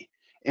functionality,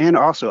 and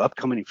also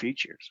upcoming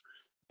features.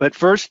 But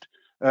first,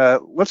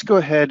 let's go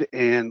ahead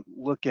and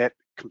look at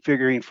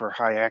configuring for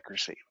high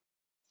accuracy.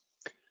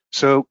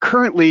 So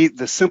currently,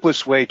 the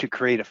simplest way to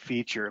create a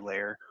feature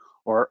layer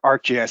or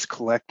ArcGIS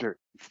Collector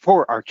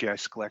for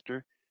ArcGIS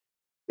Collector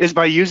is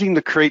by using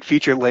the Create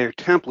Feature Layer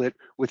template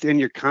within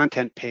your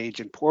content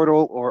page in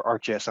Portal or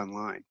ArcGIS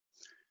Online.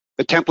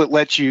 The template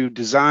lets you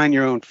design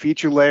your own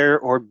feature layer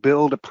or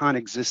build upon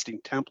existing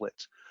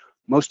templates.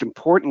 Most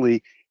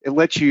importantly, it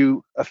lets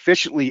you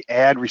efficiently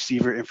add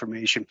receiver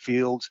information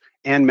fields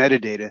and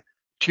metadata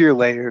to your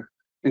layer,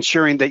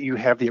 ensuring that you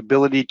have the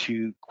ability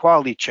to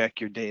quality check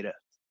your data.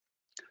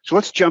 So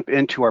let's jump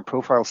into our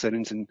profile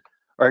settings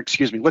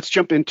let's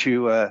jump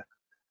into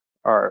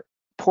our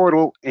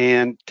portal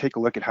and take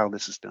a look at how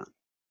this is done.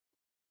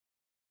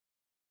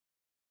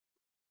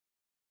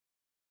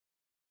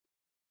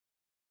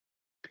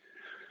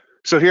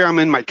 So here I'm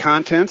in my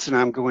contents and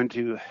I'm going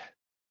to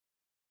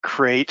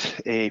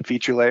create a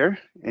feature layer,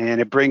 and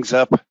it brings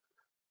up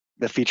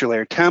the feature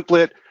layer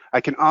template. I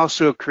can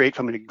also create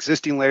from an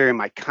existing layer in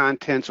my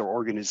contents or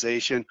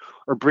organization,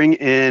 or bring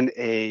in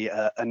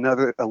a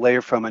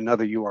layer from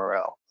another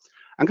URL.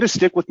 I'm going to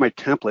stick with my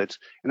templates,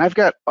 and I've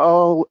got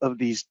all of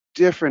these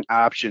different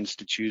options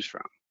to choose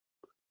from.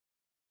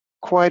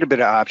 Quite a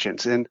bit of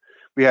options, and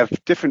we have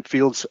different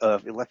fields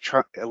of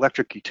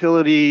electric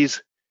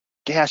utilities,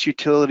 gas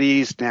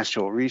utilities,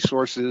 natural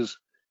resources,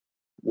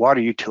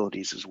 water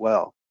utilities as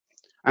well.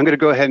 I'm going to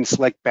go ahead and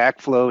select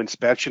backflow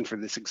inspection for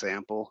this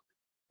example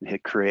and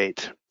hit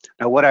create.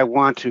 Now what I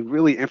want to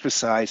really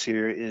emphasize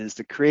here is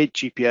the create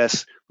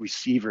GPS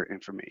receiver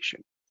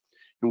information.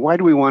 And why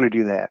do we want to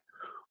do that?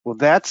 Well,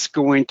 that's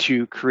going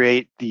to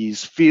create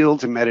these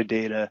fields and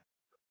metadata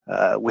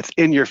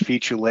within your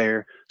feature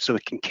layer, so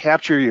it can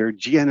capture your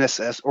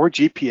GNSS or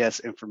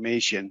GPS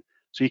information,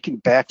 so you can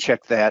back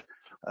check that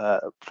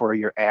for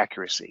your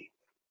accuracy.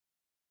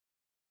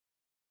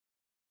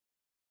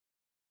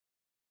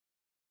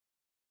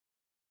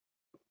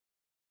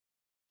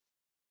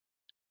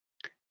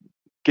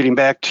 Getting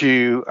back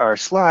to our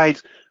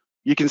slides,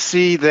 you can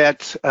see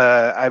that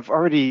I've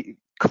already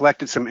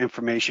collected some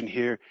information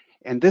here,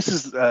 and this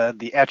is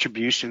the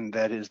attribution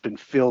that has been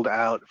filled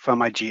out from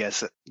my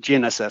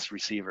GNSS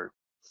receiver.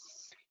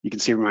 You can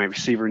see my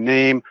receiver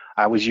name.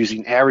 I was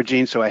using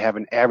averaging, so I have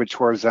an average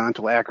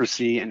horizontal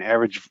accuracy and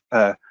average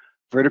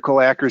vertical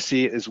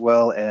accuracy, as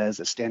well as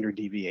a standard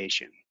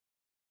deviation.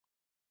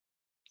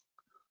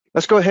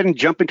 Let's go ahead and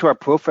jump into our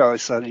profile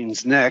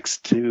settings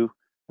next to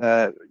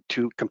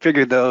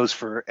configure those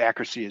for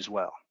accuracy as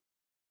well.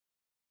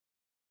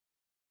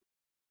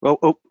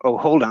 Well,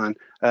 hold on.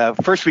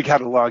 First, we got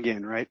to log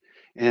in, right?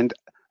 And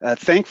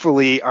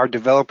thankfully, our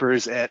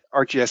developers at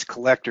ArcGIS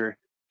Collector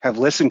have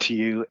listened to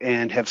you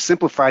and have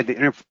simplified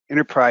the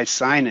enterprise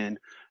sign-in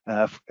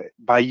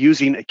by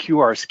using a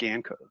QR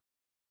scan code.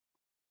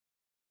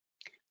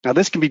 Now,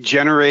 this can be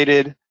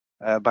generated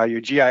by your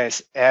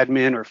GIS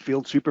admin or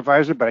field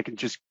supervisor, but I can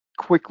just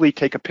quickly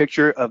take a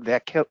picture of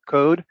that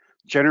code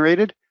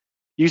generated.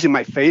 Using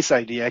my Face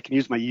ID, I can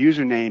use my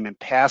username and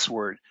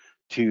password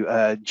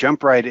to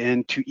jump right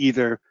into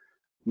either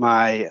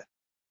my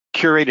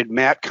curated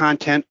map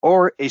content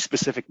or a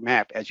specific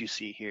map, as you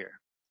see here.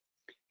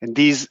 And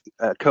these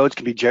codes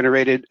can be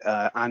generated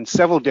on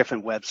several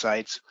different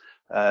websites.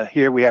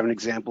 Here we have an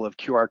example of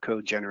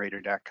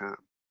qrcodegenerator.com.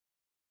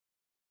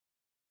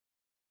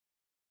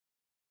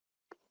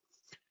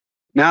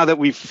 Now that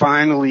we've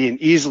finally and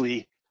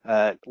easily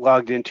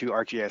logged into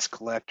ArcGIS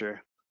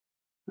Collector.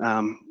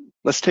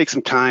 Let's take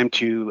some time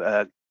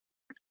to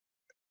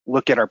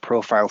look at our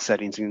profile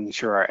settings and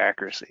ensure our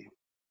accuracy.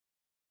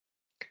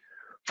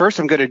 First,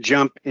 I'm going to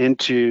jump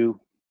into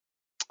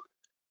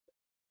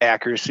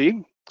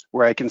accuracy,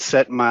 where I can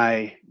set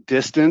my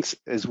distance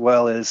as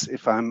well as,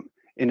 if I'm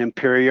in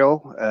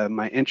imperial,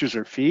 my inches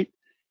or feet.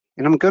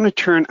 And I'm going to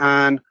turn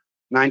on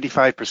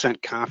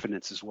 95%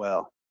 confidence as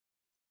well.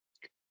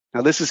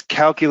 Now, this is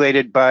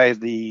calculated by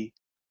the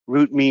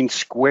root mean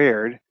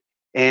squared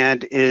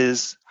and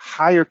is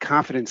higher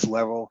confidence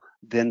level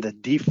than the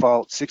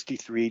default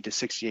 63 to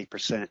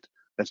 68%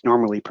 that's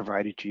normally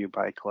provided to you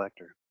by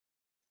Collector.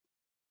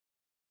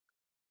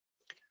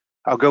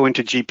 I'll go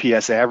into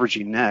GPS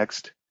averaging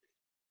next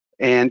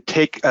and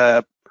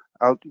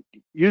I'll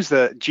use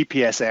the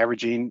GPS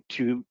averaging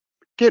to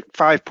get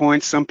 5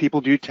 points. Some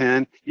people do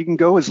 10. You can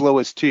go as low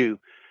as 2,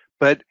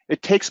 but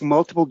it takes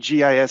multiple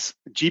GPS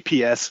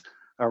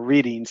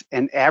readings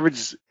and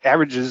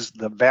averages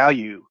the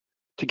value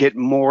to get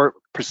more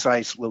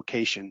precise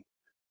location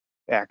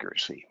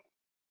accuracy.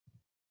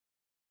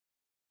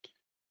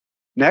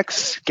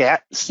 Next,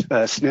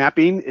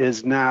 snapping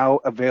is now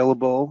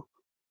available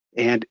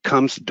and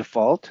comes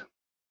default.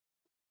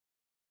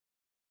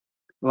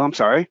 Well, I'm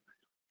sorry.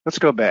 Let's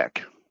go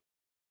back.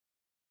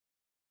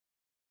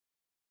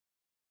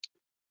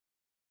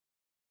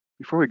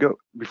 Before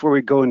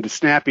we go into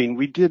snapping,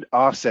 we did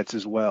offsets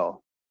as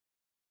well.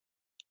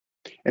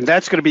 And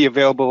that's going to be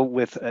available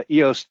with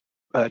EOS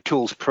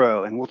Tools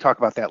Pro, and we'll talk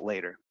about that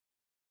later.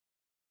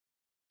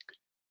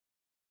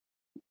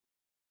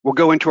 We'll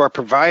go into our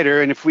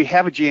provider, and if we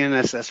have a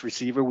GNSS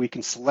receiver, we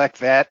can select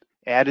that,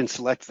 add and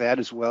select that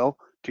as well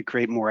to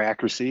create more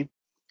accuracy.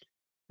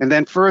 And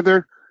then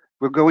further,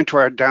 we'll go into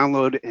our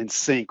download and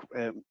sync.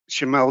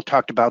 Shamel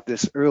talked about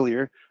this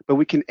earlier, but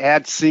we can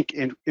add sync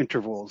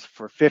intervals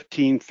for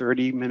 15,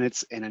 30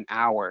 minutes, and an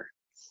hour,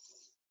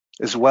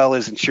 as well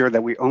as ensure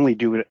that we only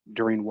do it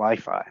during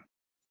Wi-Fi.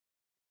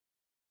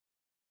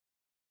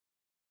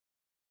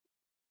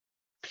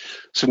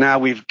 So now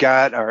we've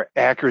got our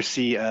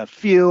accuracy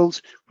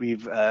fields.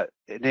 We've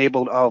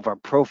enabled all of our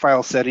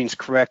profile settings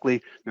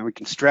correctly. Now we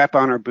can strap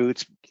on our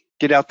boots,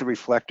 get out the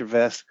reflector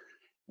vest,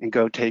 and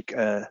go take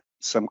do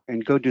some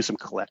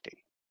collecting.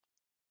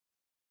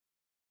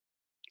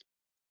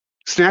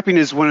 Snapping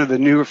is one of the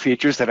newer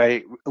features that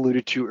I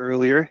alluded to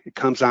earlier. It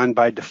comes on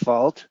by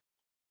default.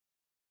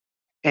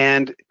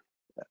 And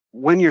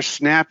when you're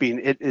snapping,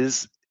 it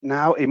is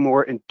now a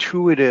more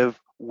intuitive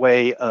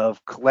way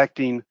of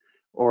collecting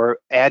or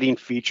adding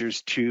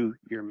features to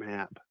your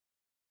map.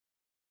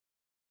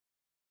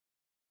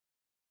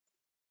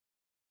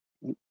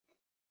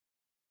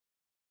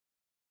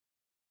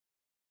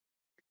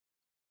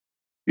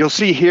 You'll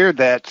see here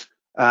that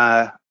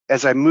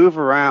as I move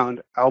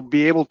around, I'll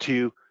be able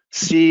to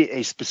see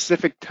a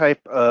specific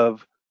type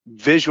of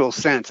visual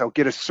sense. I'll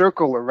get a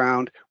circle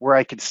around where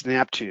I could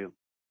snap to.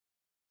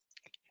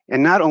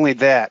 And not only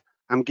that,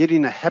 I'm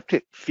getting a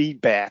haptic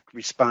feedback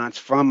response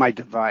from my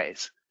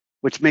device,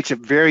 which makes it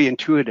very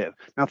intuitive.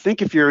 Now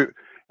think if you're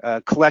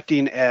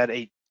collecting at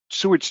a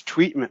sewage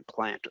treatment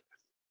plant,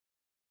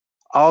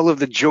 all of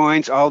the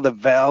joints, all the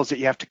valves that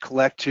you have to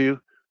collect to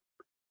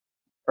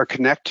or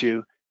connect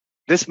to,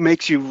 this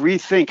makes you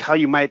rethink how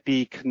you might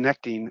be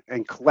connecting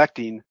and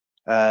collecting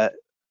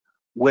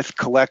with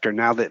Collector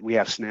now that we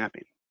have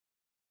snapping.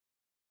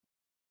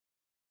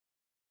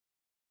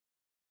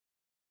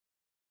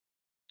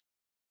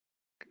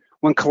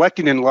 When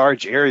collecting in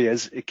large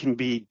areas, it can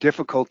be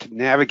difficult to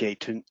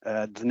navigate to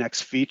the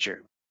next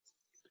feature.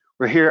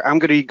 Where here, I'm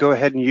going to go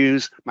ahead and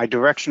use my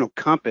directional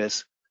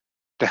compass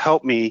to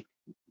help me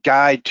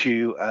guide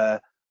to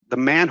the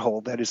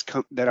manhole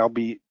that I'll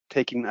be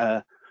taking,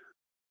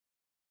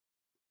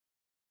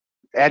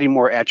 adding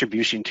more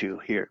attribution to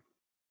here.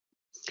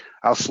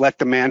 I'll select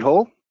the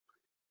manhole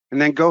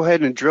and then go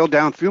ahead and drill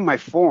down through my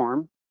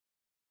form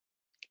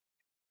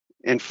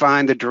and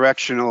find the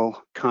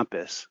directional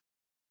compass.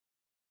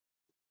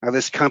 Now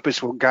this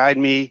compass will guide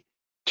me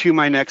to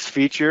my next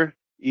feature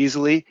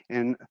easily.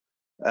 And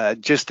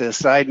just a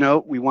side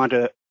note, we want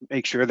to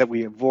make sure that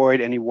we avoid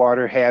any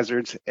water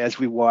hazards as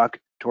we walk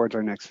towards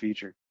our next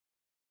feature.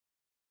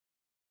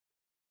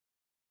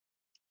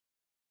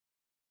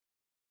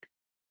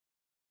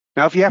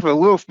 Now, if you have a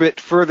little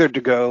bit further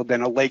to go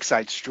than a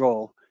lakeside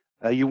stroll,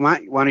 you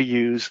might want to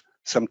use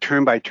some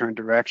turn-by-turn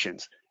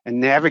directions.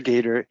 And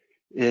Navigator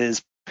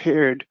is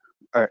paired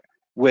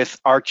with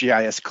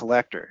ArcGIS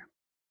Collector.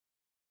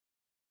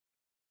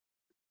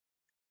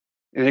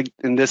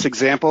 In this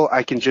example,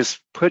 I can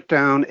just put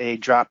down a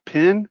drop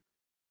pin,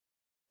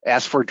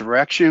 ask for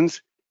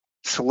directions,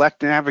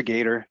 select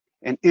Navigator,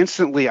 and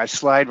instantly I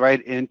slide right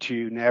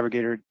into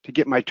Navigator to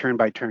get my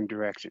turn-by-turn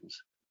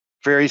directions.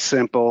 Very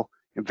simple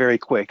and very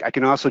quick. I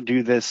can also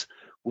do this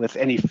with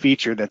any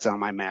feature that's on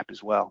my map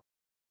as well.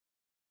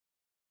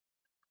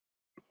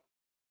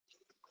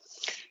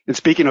 And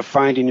speaking of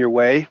finding your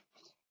way,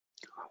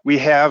 we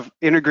have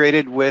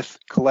integrated with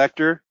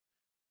Collector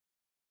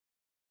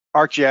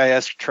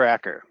ArcGIS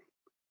Tracker.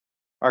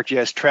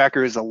 ArcGIS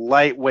Tracker is a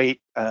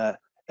lightweight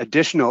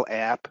additional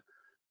app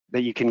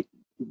that you can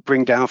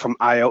bring down from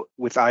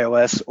with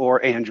iOS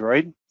or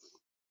Android.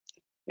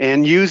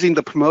 And using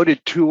the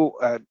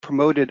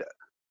promoted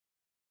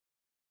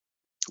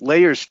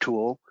layers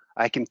tool,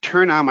 I can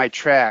turn on my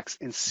tracks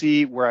and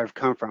see where I've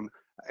come from.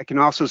 I can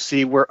also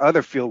see where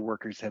other field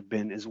workers have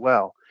been as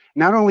well.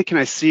 Not only can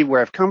I see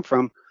where I've come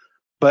from,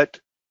 but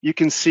you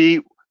can see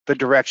the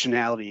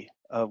directionality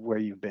of where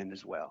you've been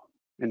as well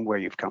and where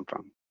you've come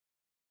from.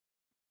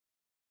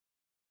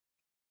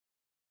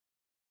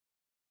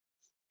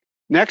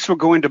 Next, we're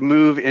going to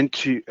move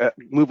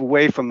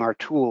away from our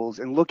tools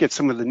and look at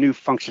some of the new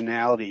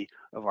functionality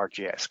of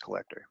ArcGIS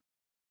Collector.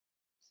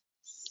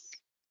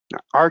 Now,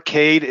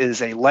 Arcade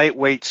is a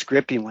lightweight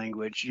scripting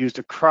language used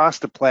across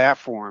the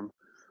platform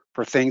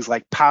for things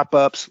like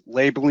pop-ups,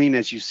 labeling,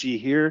 as you see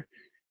here,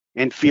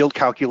 and field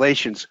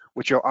calculations,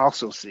 which you'll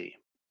also see.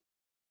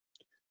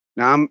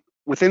 Now,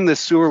 within this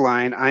sewer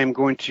line, I am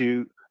going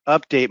to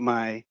update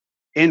my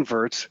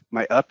inverts,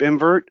 my up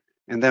invert,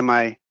 and then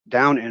my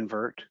down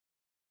invert.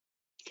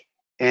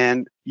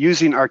 And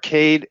using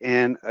Arcade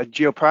and a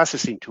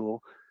geoprocessing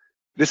tool,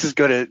 this is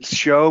going to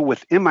show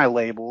within my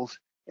labels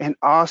and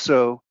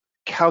also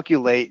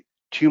calculate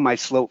to my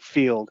slope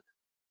field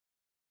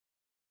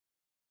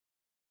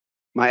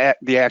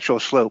the actual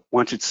slope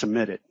once it's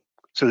submitted.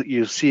 So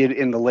you see it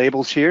in the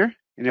labels here.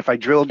 And if I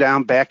drill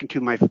down back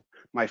into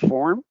my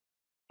form,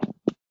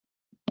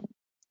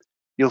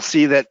 you'll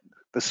see that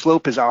the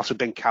slope has also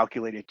been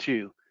calculated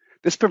too.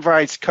 This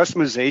provides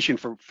customization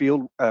for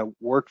field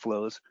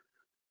workflows,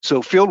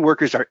 so field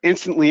workers are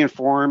instantly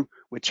informed,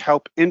 which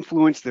help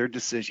influence their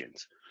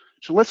decisions.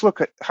 So let's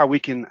look at how we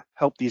can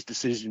help these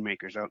decision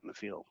makers out in the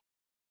field.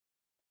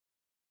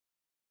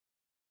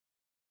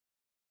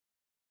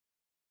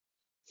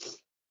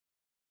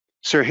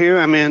 So here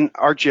I'm in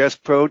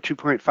ArcGIS Pro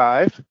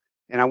 2.5,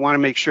 and I want to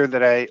make sure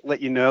that I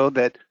let you know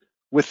that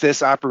with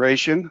this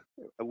operation,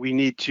 we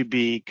need to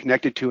be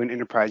connected to an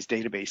enterprise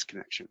database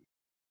connection.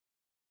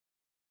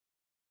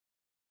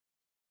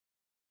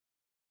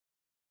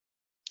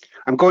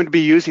 I'm going to be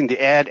using the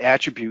Add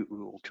Attribute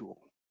Rule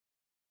tool.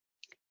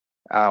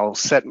 I'll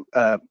set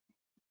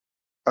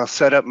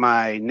up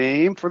my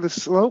name for the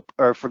slope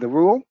or for the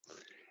rule,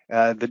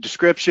 the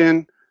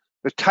description,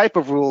 the type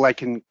of rule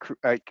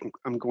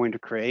I'm going to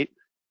create,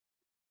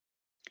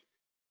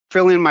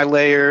 fill in my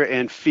layer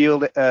and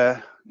field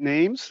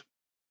names,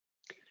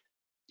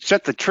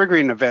 set the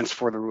triggering events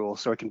for the rule,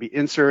 so it can be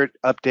insert,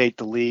 update,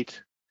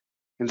 delete,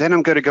 and then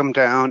I'm going to come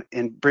down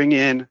and bring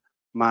in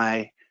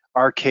my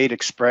Arcade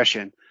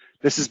expression.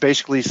 This is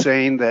basically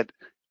saying that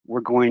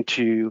we're going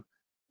to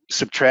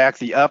subtract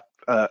the up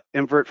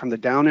invert from the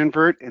down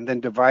invert and then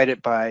divide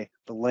it by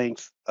the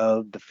length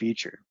of the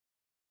feature.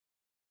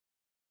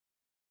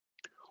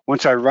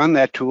 Once I run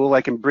that tool,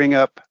 I can bring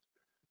up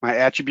my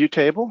attribute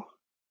table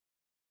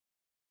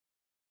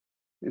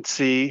and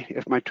see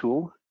if my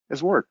tool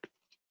has worked.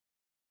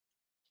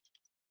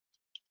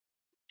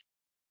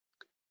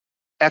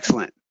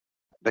 Excellent.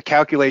 The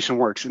calculation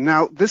works. And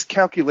now this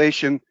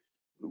calculation,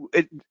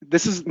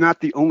 this is not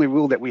the only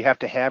rule that we have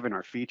to have in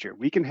our feature.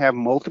 We can have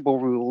multiple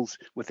rules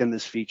within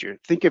this feature.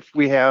 Think if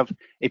we have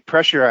a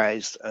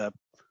pressurized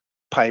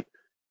pipe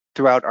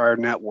throughout our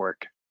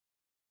network.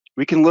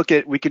 We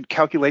could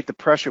calculate the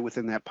pressure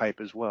within that pipe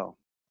as well.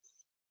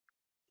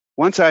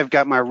 Once I've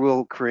got my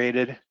rule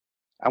created,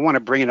 I want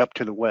to bring it up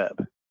to the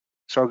web.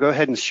 So I'll go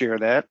ahead and share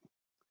that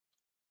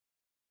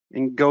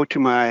and go to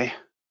my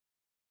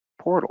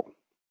portal.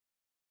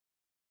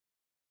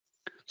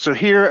 So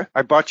here,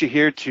 I brought you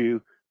here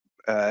to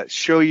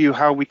show you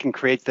how we can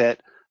create that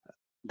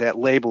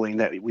labeling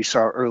that we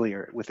saw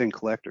earlier within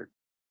Collector.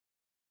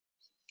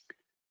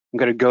 I'm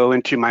going to go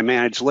into my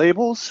Manage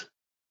Labels,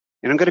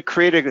 and I'm going to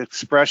create an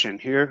expression.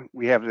 Here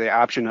we have the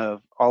option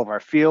of all of our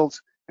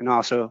fields and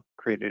also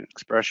create an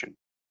expression.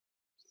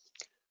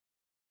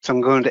 So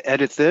I'm going to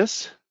edit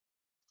this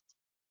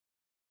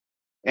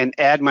and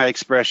add my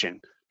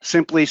expression,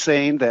 simply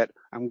saying that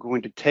I'm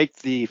going to take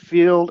the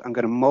field, I'm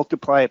going to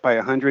multiply it by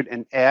 100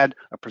 and add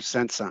a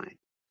 % sign.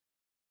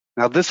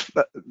 Now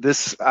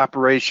this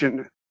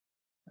operation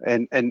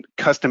and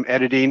custom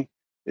editing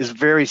is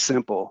very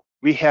simple.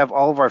 We have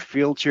all of our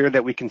fields here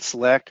that we can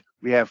select.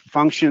 We have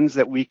functions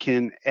that we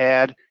can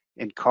add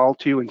and call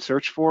to and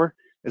search for,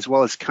 as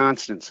well as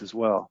constants as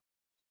well.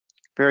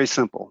 Very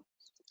simple.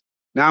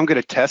 Now I'm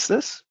going to test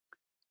this.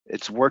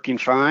 It's working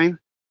fine.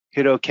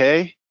 Hit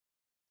OK.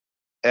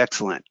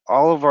 Excellent.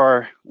 All of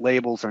our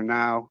labels are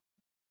now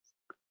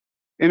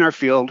in our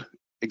field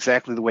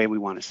exactly the way we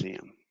want to see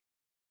them.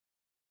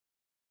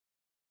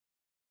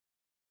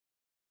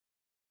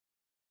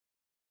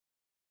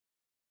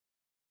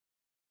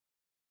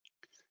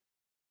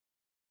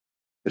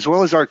 As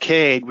well as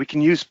Arcade, we can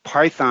use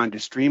Python to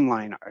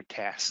streamline our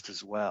tasks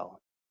as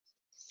well.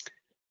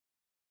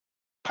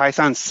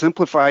 Python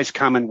simplifies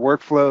common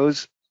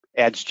workflows,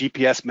 adds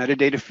GPS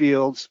metadata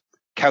fields,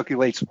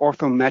 calculates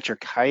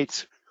orthometric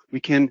heights. We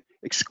can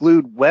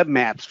exclude web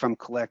maps from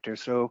Collector,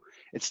 so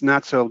it's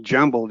not so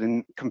jumbled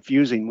and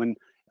confusing when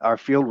our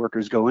field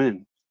workers go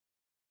in.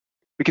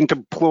 We can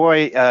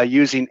deploy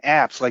using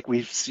apps like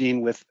we've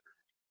seen with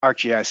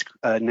ArcGIS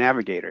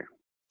Navigator.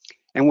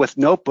 And with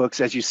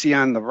notebooks, as you see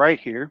on the right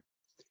here,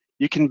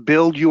 you can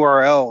build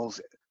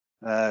URLs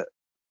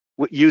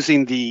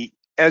using the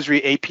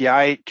Esri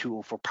API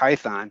tool for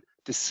Python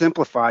to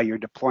simplify your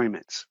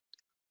deployments.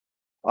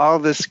 All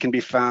of this can be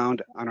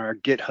found on our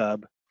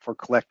GitHub for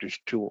Collectors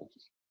tool.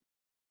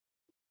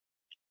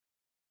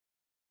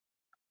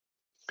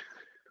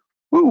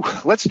 Ooh,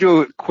 let's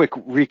do a quick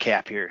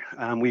recap here.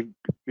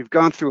 We've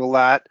gone through a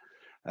lot.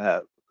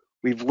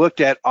 We've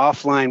looked at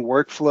offline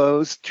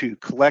workflows to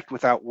collect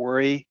without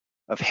worry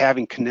of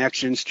having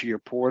connections to your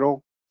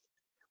portal.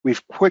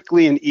 We've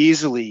quickly and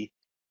easily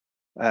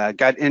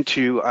got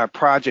into our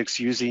projects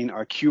using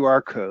our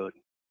QR code.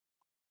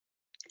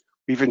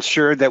 We've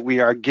ensured that we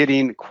are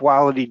getting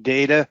quality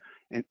data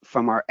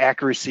from our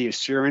accuracy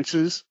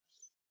assurances.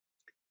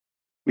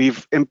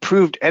 We've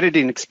improved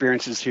editing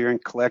experiences here in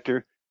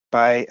Collector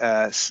by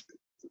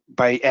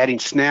adding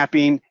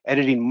snapping,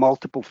 editing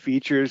multiple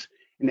features,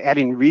 and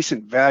adding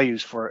recent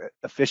values for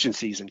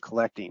efficiencies in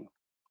collecting.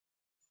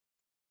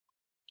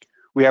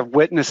 We have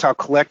witnessed how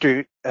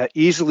Collector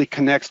easily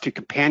connects to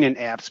companion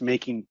apps,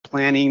 making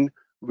planning,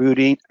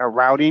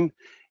 routing,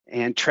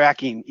 and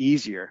tracking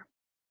easier.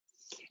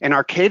 And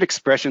arcade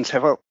expressions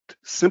have helped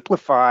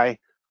simplify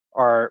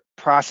our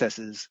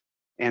processes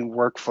and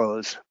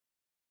workflows.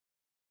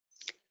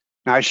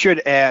 Now, I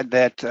should add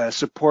that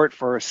support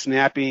for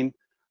snapping,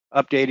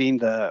 updating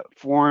the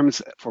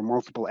forms for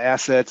multiple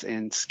assets,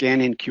 and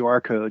scanning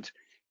QR codes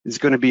is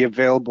going to be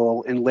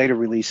available in later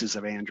releases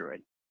of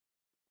Android.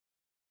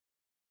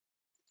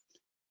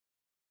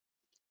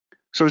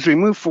 So as we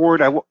move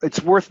forward,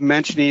 it's worth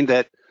mentioning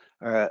that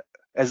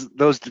as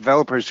those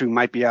developers who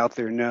might be out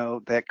there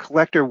know, that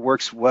Collector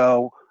works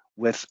well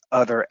with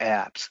other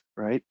apps,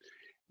 right?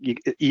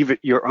 Even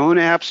your own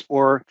apps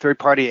or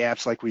third-party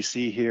apps like we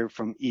see here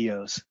from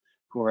EOS,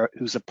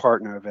 who's a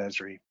partner of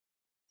Esri.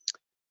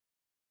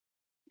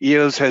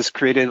 EOS has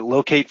created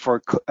Locate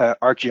for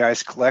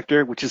ArcGIS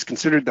Collector, which is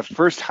considered the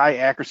first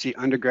high-accuracy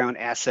underground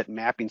asset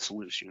mapping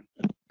solution.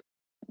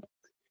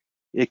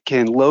 It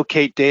can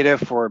locate data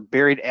for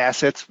buried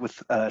assets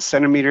with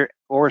centimeter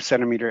or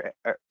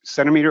sub-meter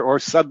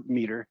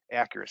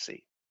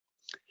accuracy.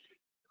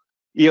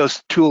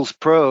 EOS Tools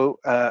Pro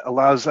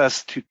allows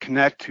us to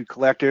connect to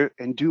Collector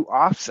and do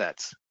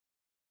offsets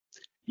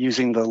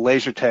using the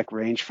LaserTech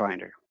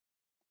rangefinder.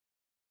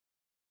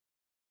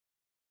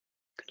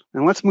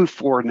 And let's move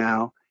forward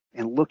now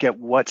and look at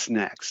what's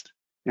next.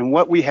 And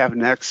what we have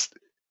next,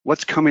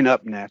 what's coming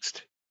up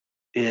next,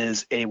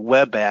 is a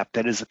web app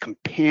that is a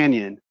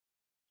companion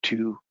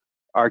to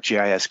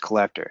ArcGIS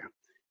Collector.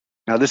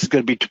 Now, this is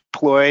going to be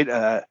deployed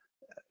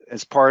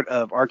as part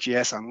of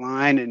ArcGIS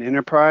Online and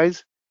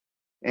Enterprise,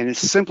 and it's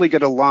simply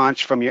going to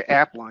launch from your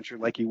app launcher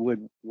like you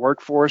would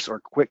Workforce or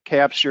Quick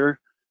Capture,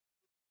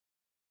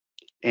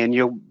 and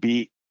you'll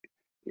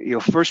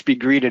first be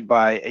greeted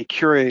by a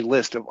curated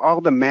list of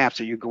all the maps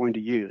that you're going to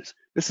use.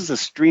 This is a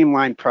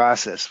streamlined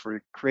process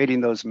for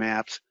creating those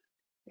maps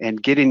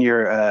and getting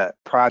your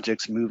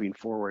projects moving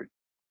forward.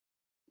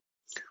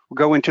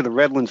 We'll go into the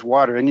Redlands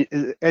water,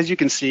 and as you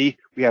can see,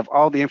 we have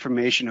all the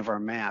information of our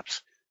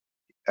maps,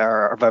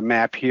 of our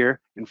map here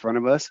in front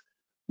of us.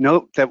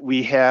 Note that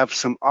we have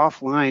some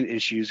offline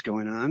issues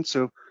going on,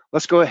 so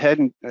let's go ahead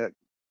and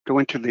go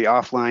into the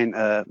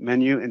offline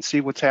menu and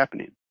see what's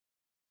happening.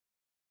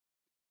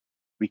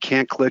 We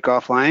can't click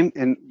offline,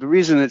 and the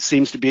reason it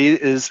seems to be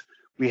is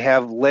we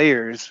have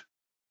layers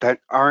that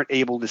aren't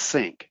able to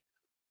sync.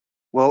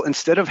 Well,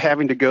 instead of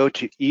having to go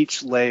to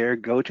each layer,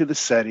 go to the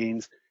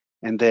settings,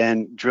 and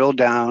then drill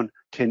down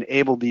to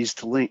enable these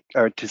to link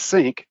or to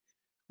sync,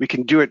 we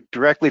can do it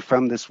directly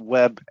from this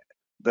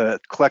the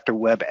Collector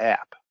web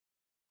app.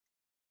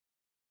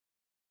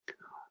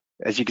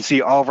 As you can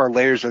see, all of our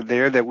layers are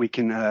there that we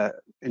can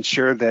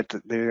ensure that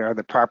they are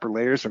the proper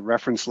layers, the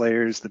reference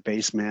layers, the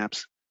base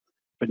maps.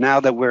 But now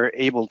that we're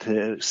able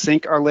to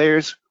sync our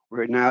layers,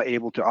 we're now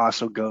able to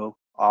also go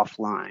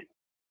offline.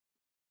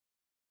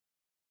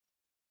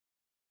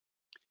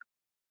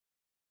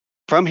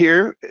 From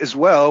here as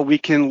well, we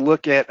can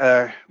look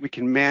at, we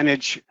can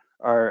manage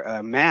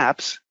our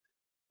maps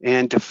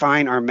and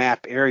define our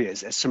map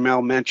areas, as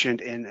Samel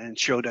mentioned and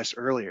showed us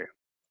earlier.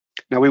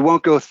 Now, we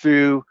won't go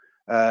through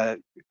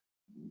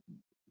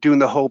doing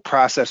the whole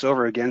process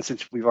over again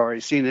since we've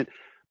already seen it,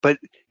 but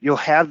you'll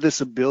have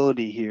this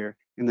ability here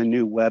in the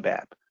new web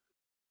app.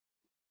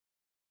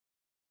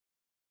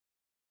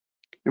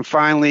 And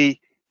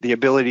finally, the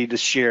ability to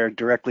share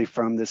directly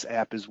from this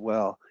app as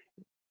well.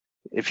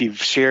 If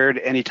you've shared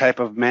any type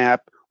of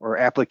map or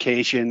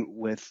application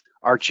with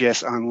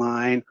ArcGIS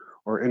Online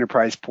or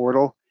Enterprise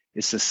Portal,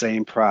 it's the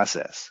same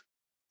process.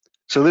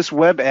 So this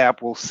web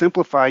app will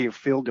simplify your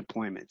field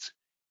deployments.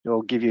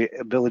 It'll give you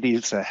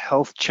abilities to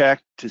health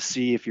check to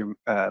see if your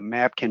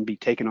map can be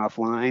taken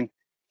offline.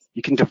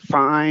 You can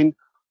define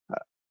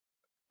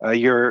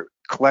your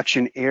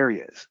collection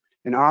areas,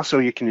 and also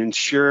you can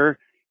ensure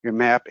your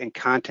map and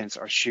contents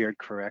are shared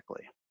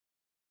correctly.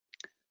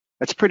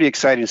 that's pretty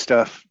exciting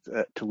stuff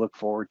to look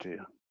forward to.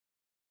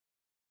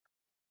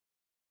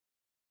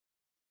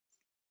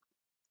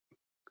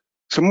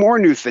 Some more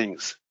new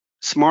things,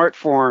 smart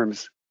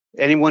forms.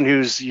 Anyone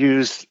who's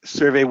used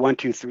Survey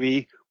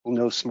 123 will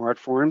know smart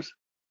forms.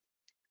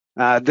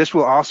 This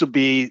will also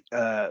be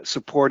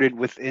supported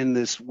within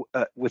this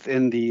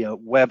within the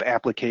web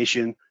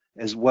application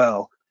as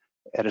well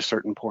at a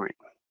certain point.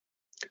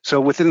 So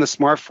within the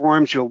smart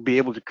forms, you'll be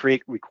able to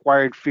create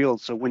required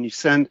fields. So when you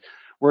send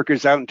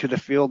workers out into the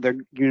field,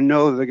 you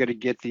know they're going to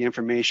get the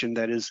information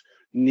that is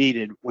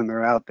needed when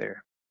they're out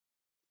there.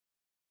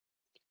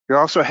 You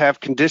also have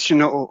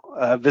conditional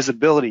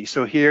visibility.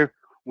 So here,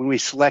 when we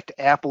select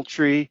apple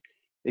tree,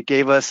 it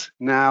gave us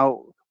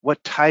now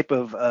what type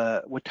of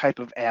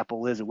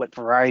apple is it, what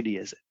variety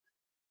is it,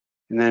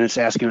 and then it's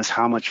asking us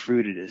how much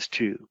fruit it is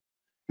too.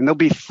 And there'll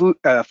be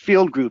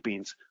field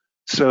groupings,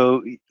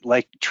 so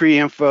like tree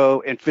info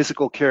and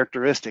physical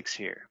characteristics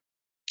here,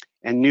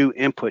 and new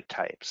input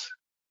types.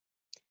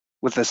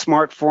 With a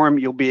smart form,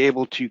 you'll be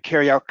able to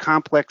carry out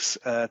complex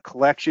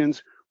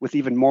collections with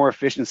even more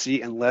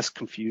efficiency and less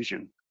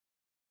confusion.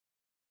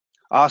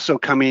 Also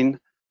coming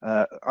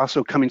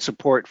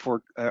support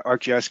for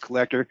ArcGIS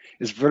Collector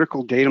is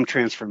vertical datum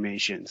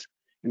transformations,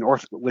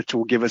 which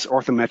will give us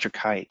orthometric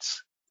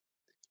heights.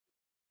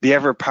 The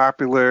ever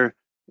popular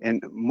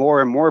and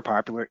more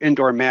popular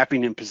indoor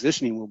mapping and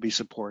positioning will be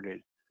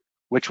supported,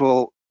 which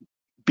will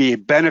be a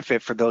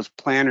benefit for those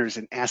planners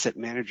and asset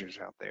managers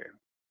out there.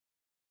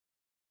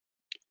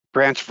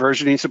 Branch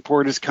versioning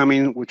support is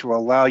coming, which will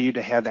allow you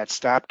to have that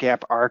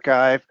stopgap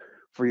archive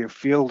for your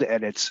field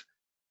edits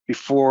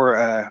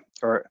before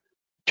or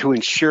to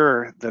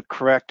ensure the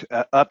correct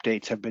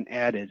updates have been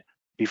added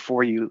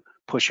before you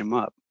push them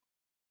up.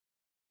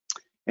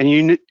 And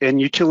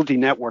utility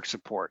network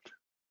support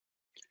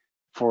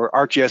for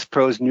ArcGIS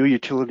Pro's new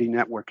utility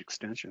network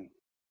extension.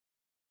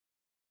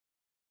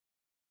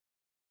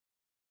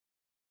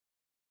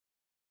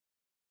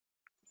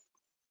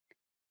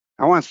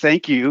 I want to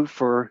thank you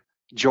for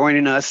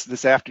joining us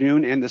this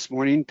afternoon and this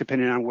morning,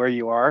 depending on where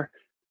you are.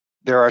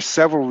 There are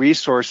several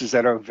resources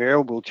that are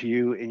available to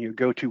you in your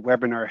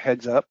GoToWebinar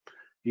heads up.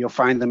 You'll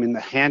find them in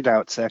the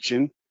handout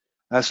section.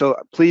 So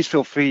please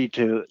feel free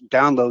to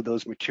download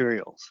those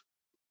materials.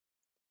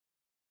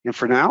 And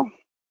for now,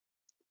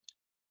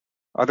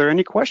 are there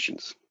any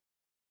questions?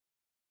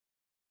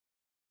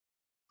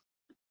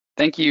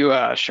 Thank you,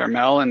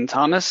 Charmel and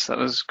Thomas. That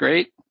was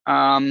great.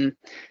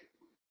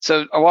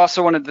 So I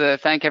also wanted to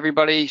thank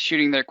everybody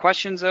shooting their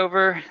questions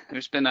over.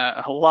 There's been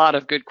a lot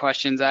of good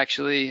questions,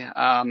 actually.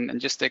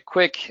 And just a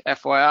quick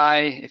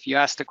FYI, if you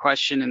asked a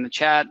question in the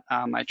chat,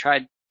 I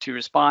tried to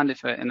respond,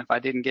 and if I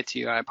didn't get to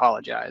you, I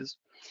apologize.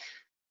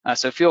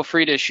 So feel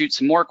free to shoot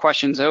some more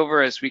questions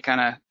over as we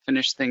kind of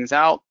finish things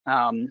out.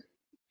 And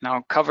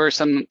I'll cover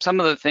some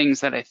of the things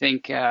that I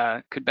think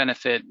could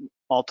benefit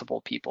multiple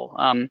people.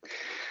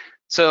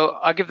 So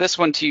I'll give this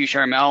one to you,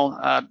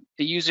 Charmel.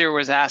 The user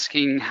was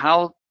asking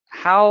how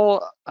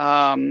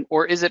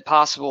or is it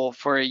possible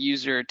for a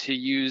user to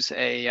use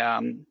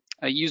a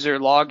user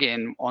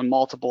login on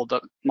multiple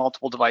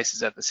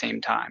devices at the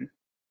same time?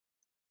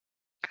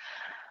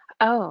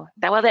 Oh,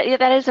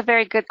 that is a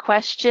very good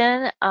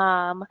question.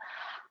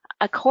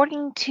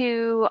 According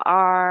to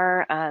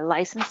our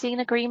licensing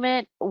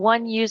agreement,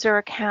 one user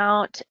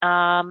account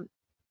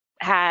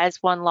has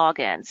one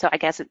login. So I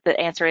guess the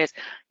answer is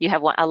you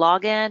have a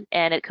login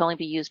and it can only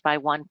be used by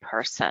one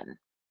person.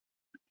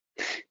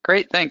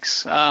 Great,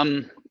 thanks.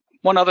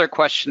 One other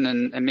question,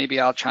 and maybe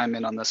I'll chime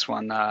in on this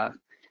one.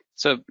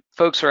 So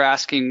folks are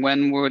asking,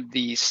 when would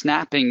the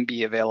snapping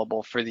be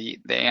available for the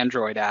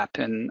Android app?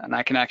 And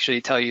I can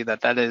actually tell you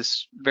that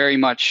is very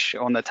much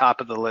on the top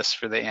of the list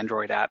for the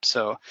Android app.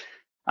 So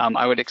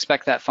I would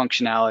expect that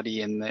functionality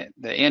in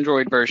the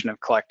Android version of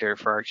Collector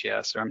for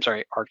ArcGIS, or I'm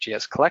sorry,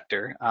 ArcGIS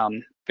Collector,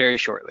 very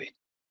shortly.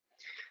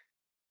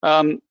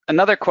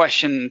 Another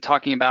question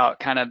talking about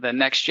kind of the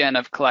next gen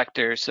of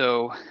Collector.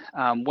 So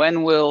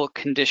when will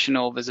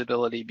conditional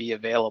visibility be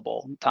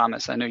available?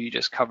 Thomas, I know you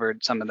just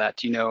covered some of that.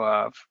 Do you know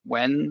of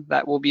when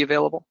that will be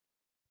available?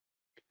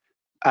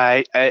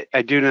 I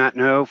do not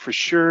know for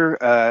sure.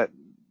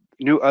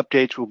 New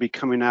updates will be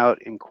coming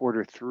out in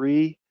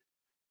Q3,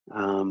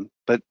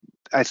 but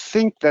I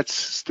think that's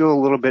still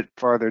a little bit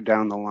farther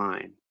down the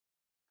line.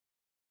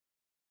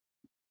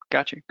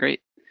 Gotcha,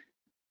 great.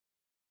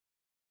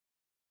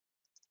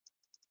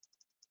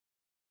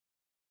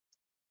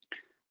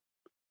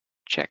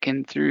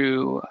 Checking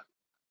through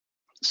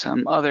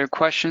some other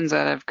questions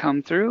that have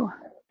come through.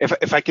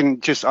 If I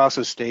can just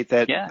also state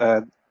that,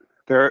 yeah.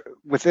 There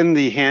within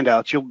the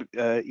handouts,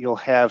 you'll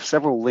have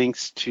several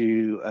links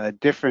to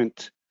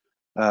different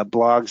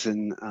blogs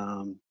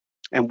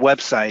and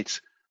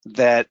websites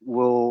that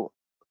will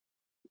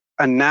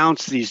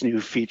announce these new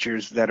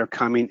features that are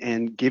coming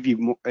and give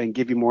you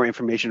more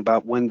information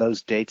about when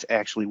those dates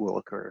actually will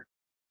occur.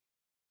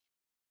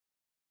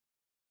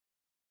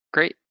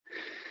 Great.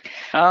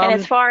 And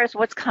as far as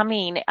what's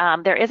coming,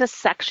 there is a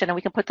section, and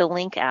we can put the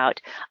link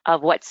out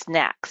of what's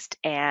next.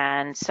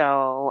 And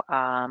so,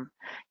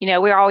 you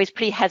know, we're always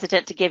pretty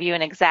hesitant to give you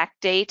an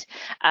exact date.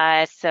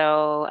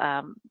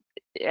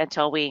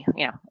 Until we,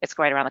 you know, it's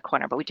right around the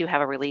corner, but we do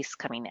have a release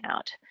coming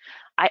out.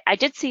 I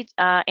did see,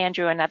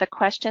 Andrew, another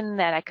question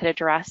that I could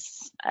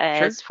address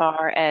as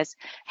far as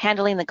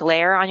handling the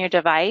glare on your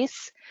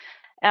device.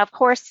 Now, of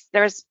course,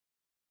 there's,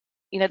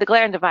 you know, the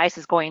glare on device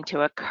is going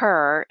to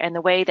occur, and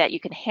the way that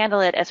you can handle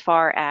it as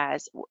far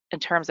as in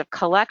terms of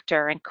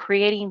collector and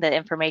creating the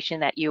information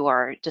that you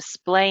are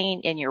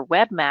displaying in your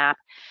web map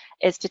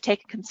is to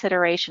take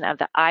consideration of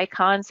the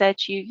icons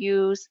that you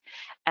use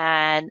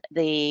and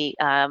the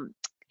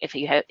if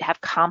you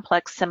have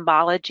complex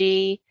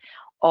symbology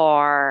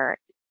or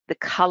the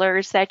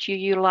colors that you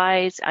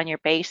utilize on your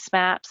base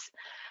maps.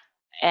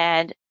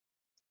 And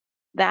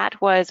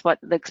that was what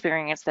the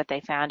experience that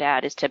they found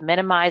out, is to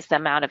minimize the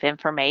amount of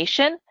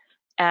information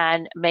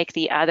and make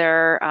the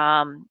other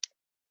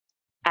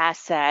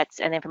assets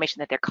and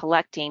information that they're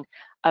collecting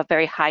of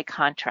very high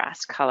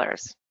contrast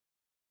colors.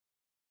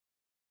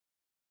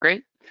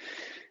 Great.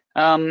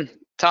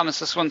 Thomas,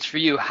 this one's for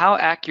you. How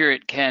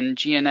accurate can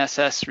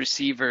GNSS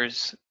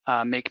receivers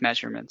make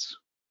measurements?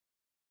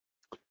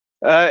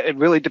 It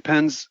really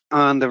depends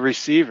on the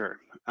receiver.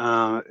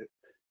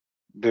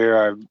 There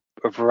are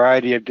a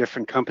variety of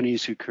different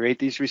companies who create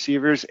these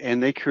receivers,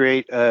 and they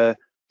create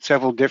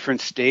several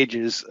different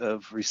stages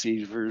of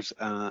receivers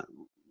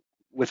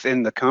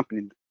within the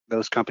company,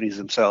 those companies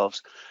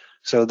themselves.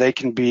 So they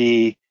can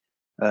be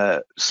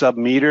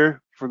sub-meter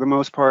for the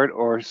most part,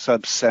 or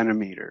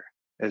sub-centimeter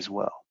as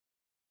well.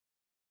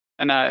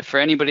 And for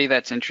anybody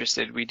that's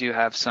interested, we do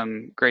have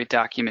some great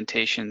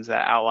documentations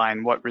that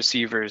outline what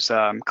receivers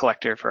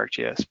Collector for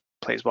ArcGIS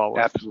plays well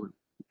with. Absolutely.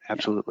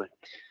 Absolutely.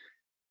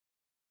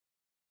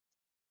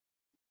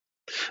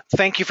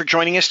 Thank you for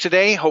joining us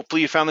today.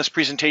 Hopefully you found this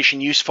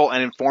presentation useful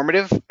and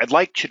informative. I'd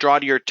like to draw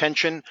to your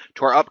attention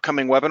to our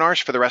upcoming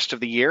webinars for the rest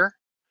of the year.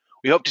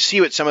 We hope to see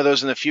you at some of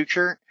those in the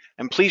future,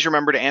 and please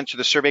remember to answer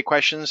the survey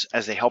questions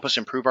as they help us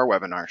improve our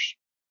webinars.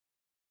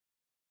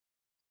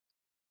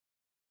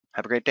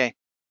 Have a great day.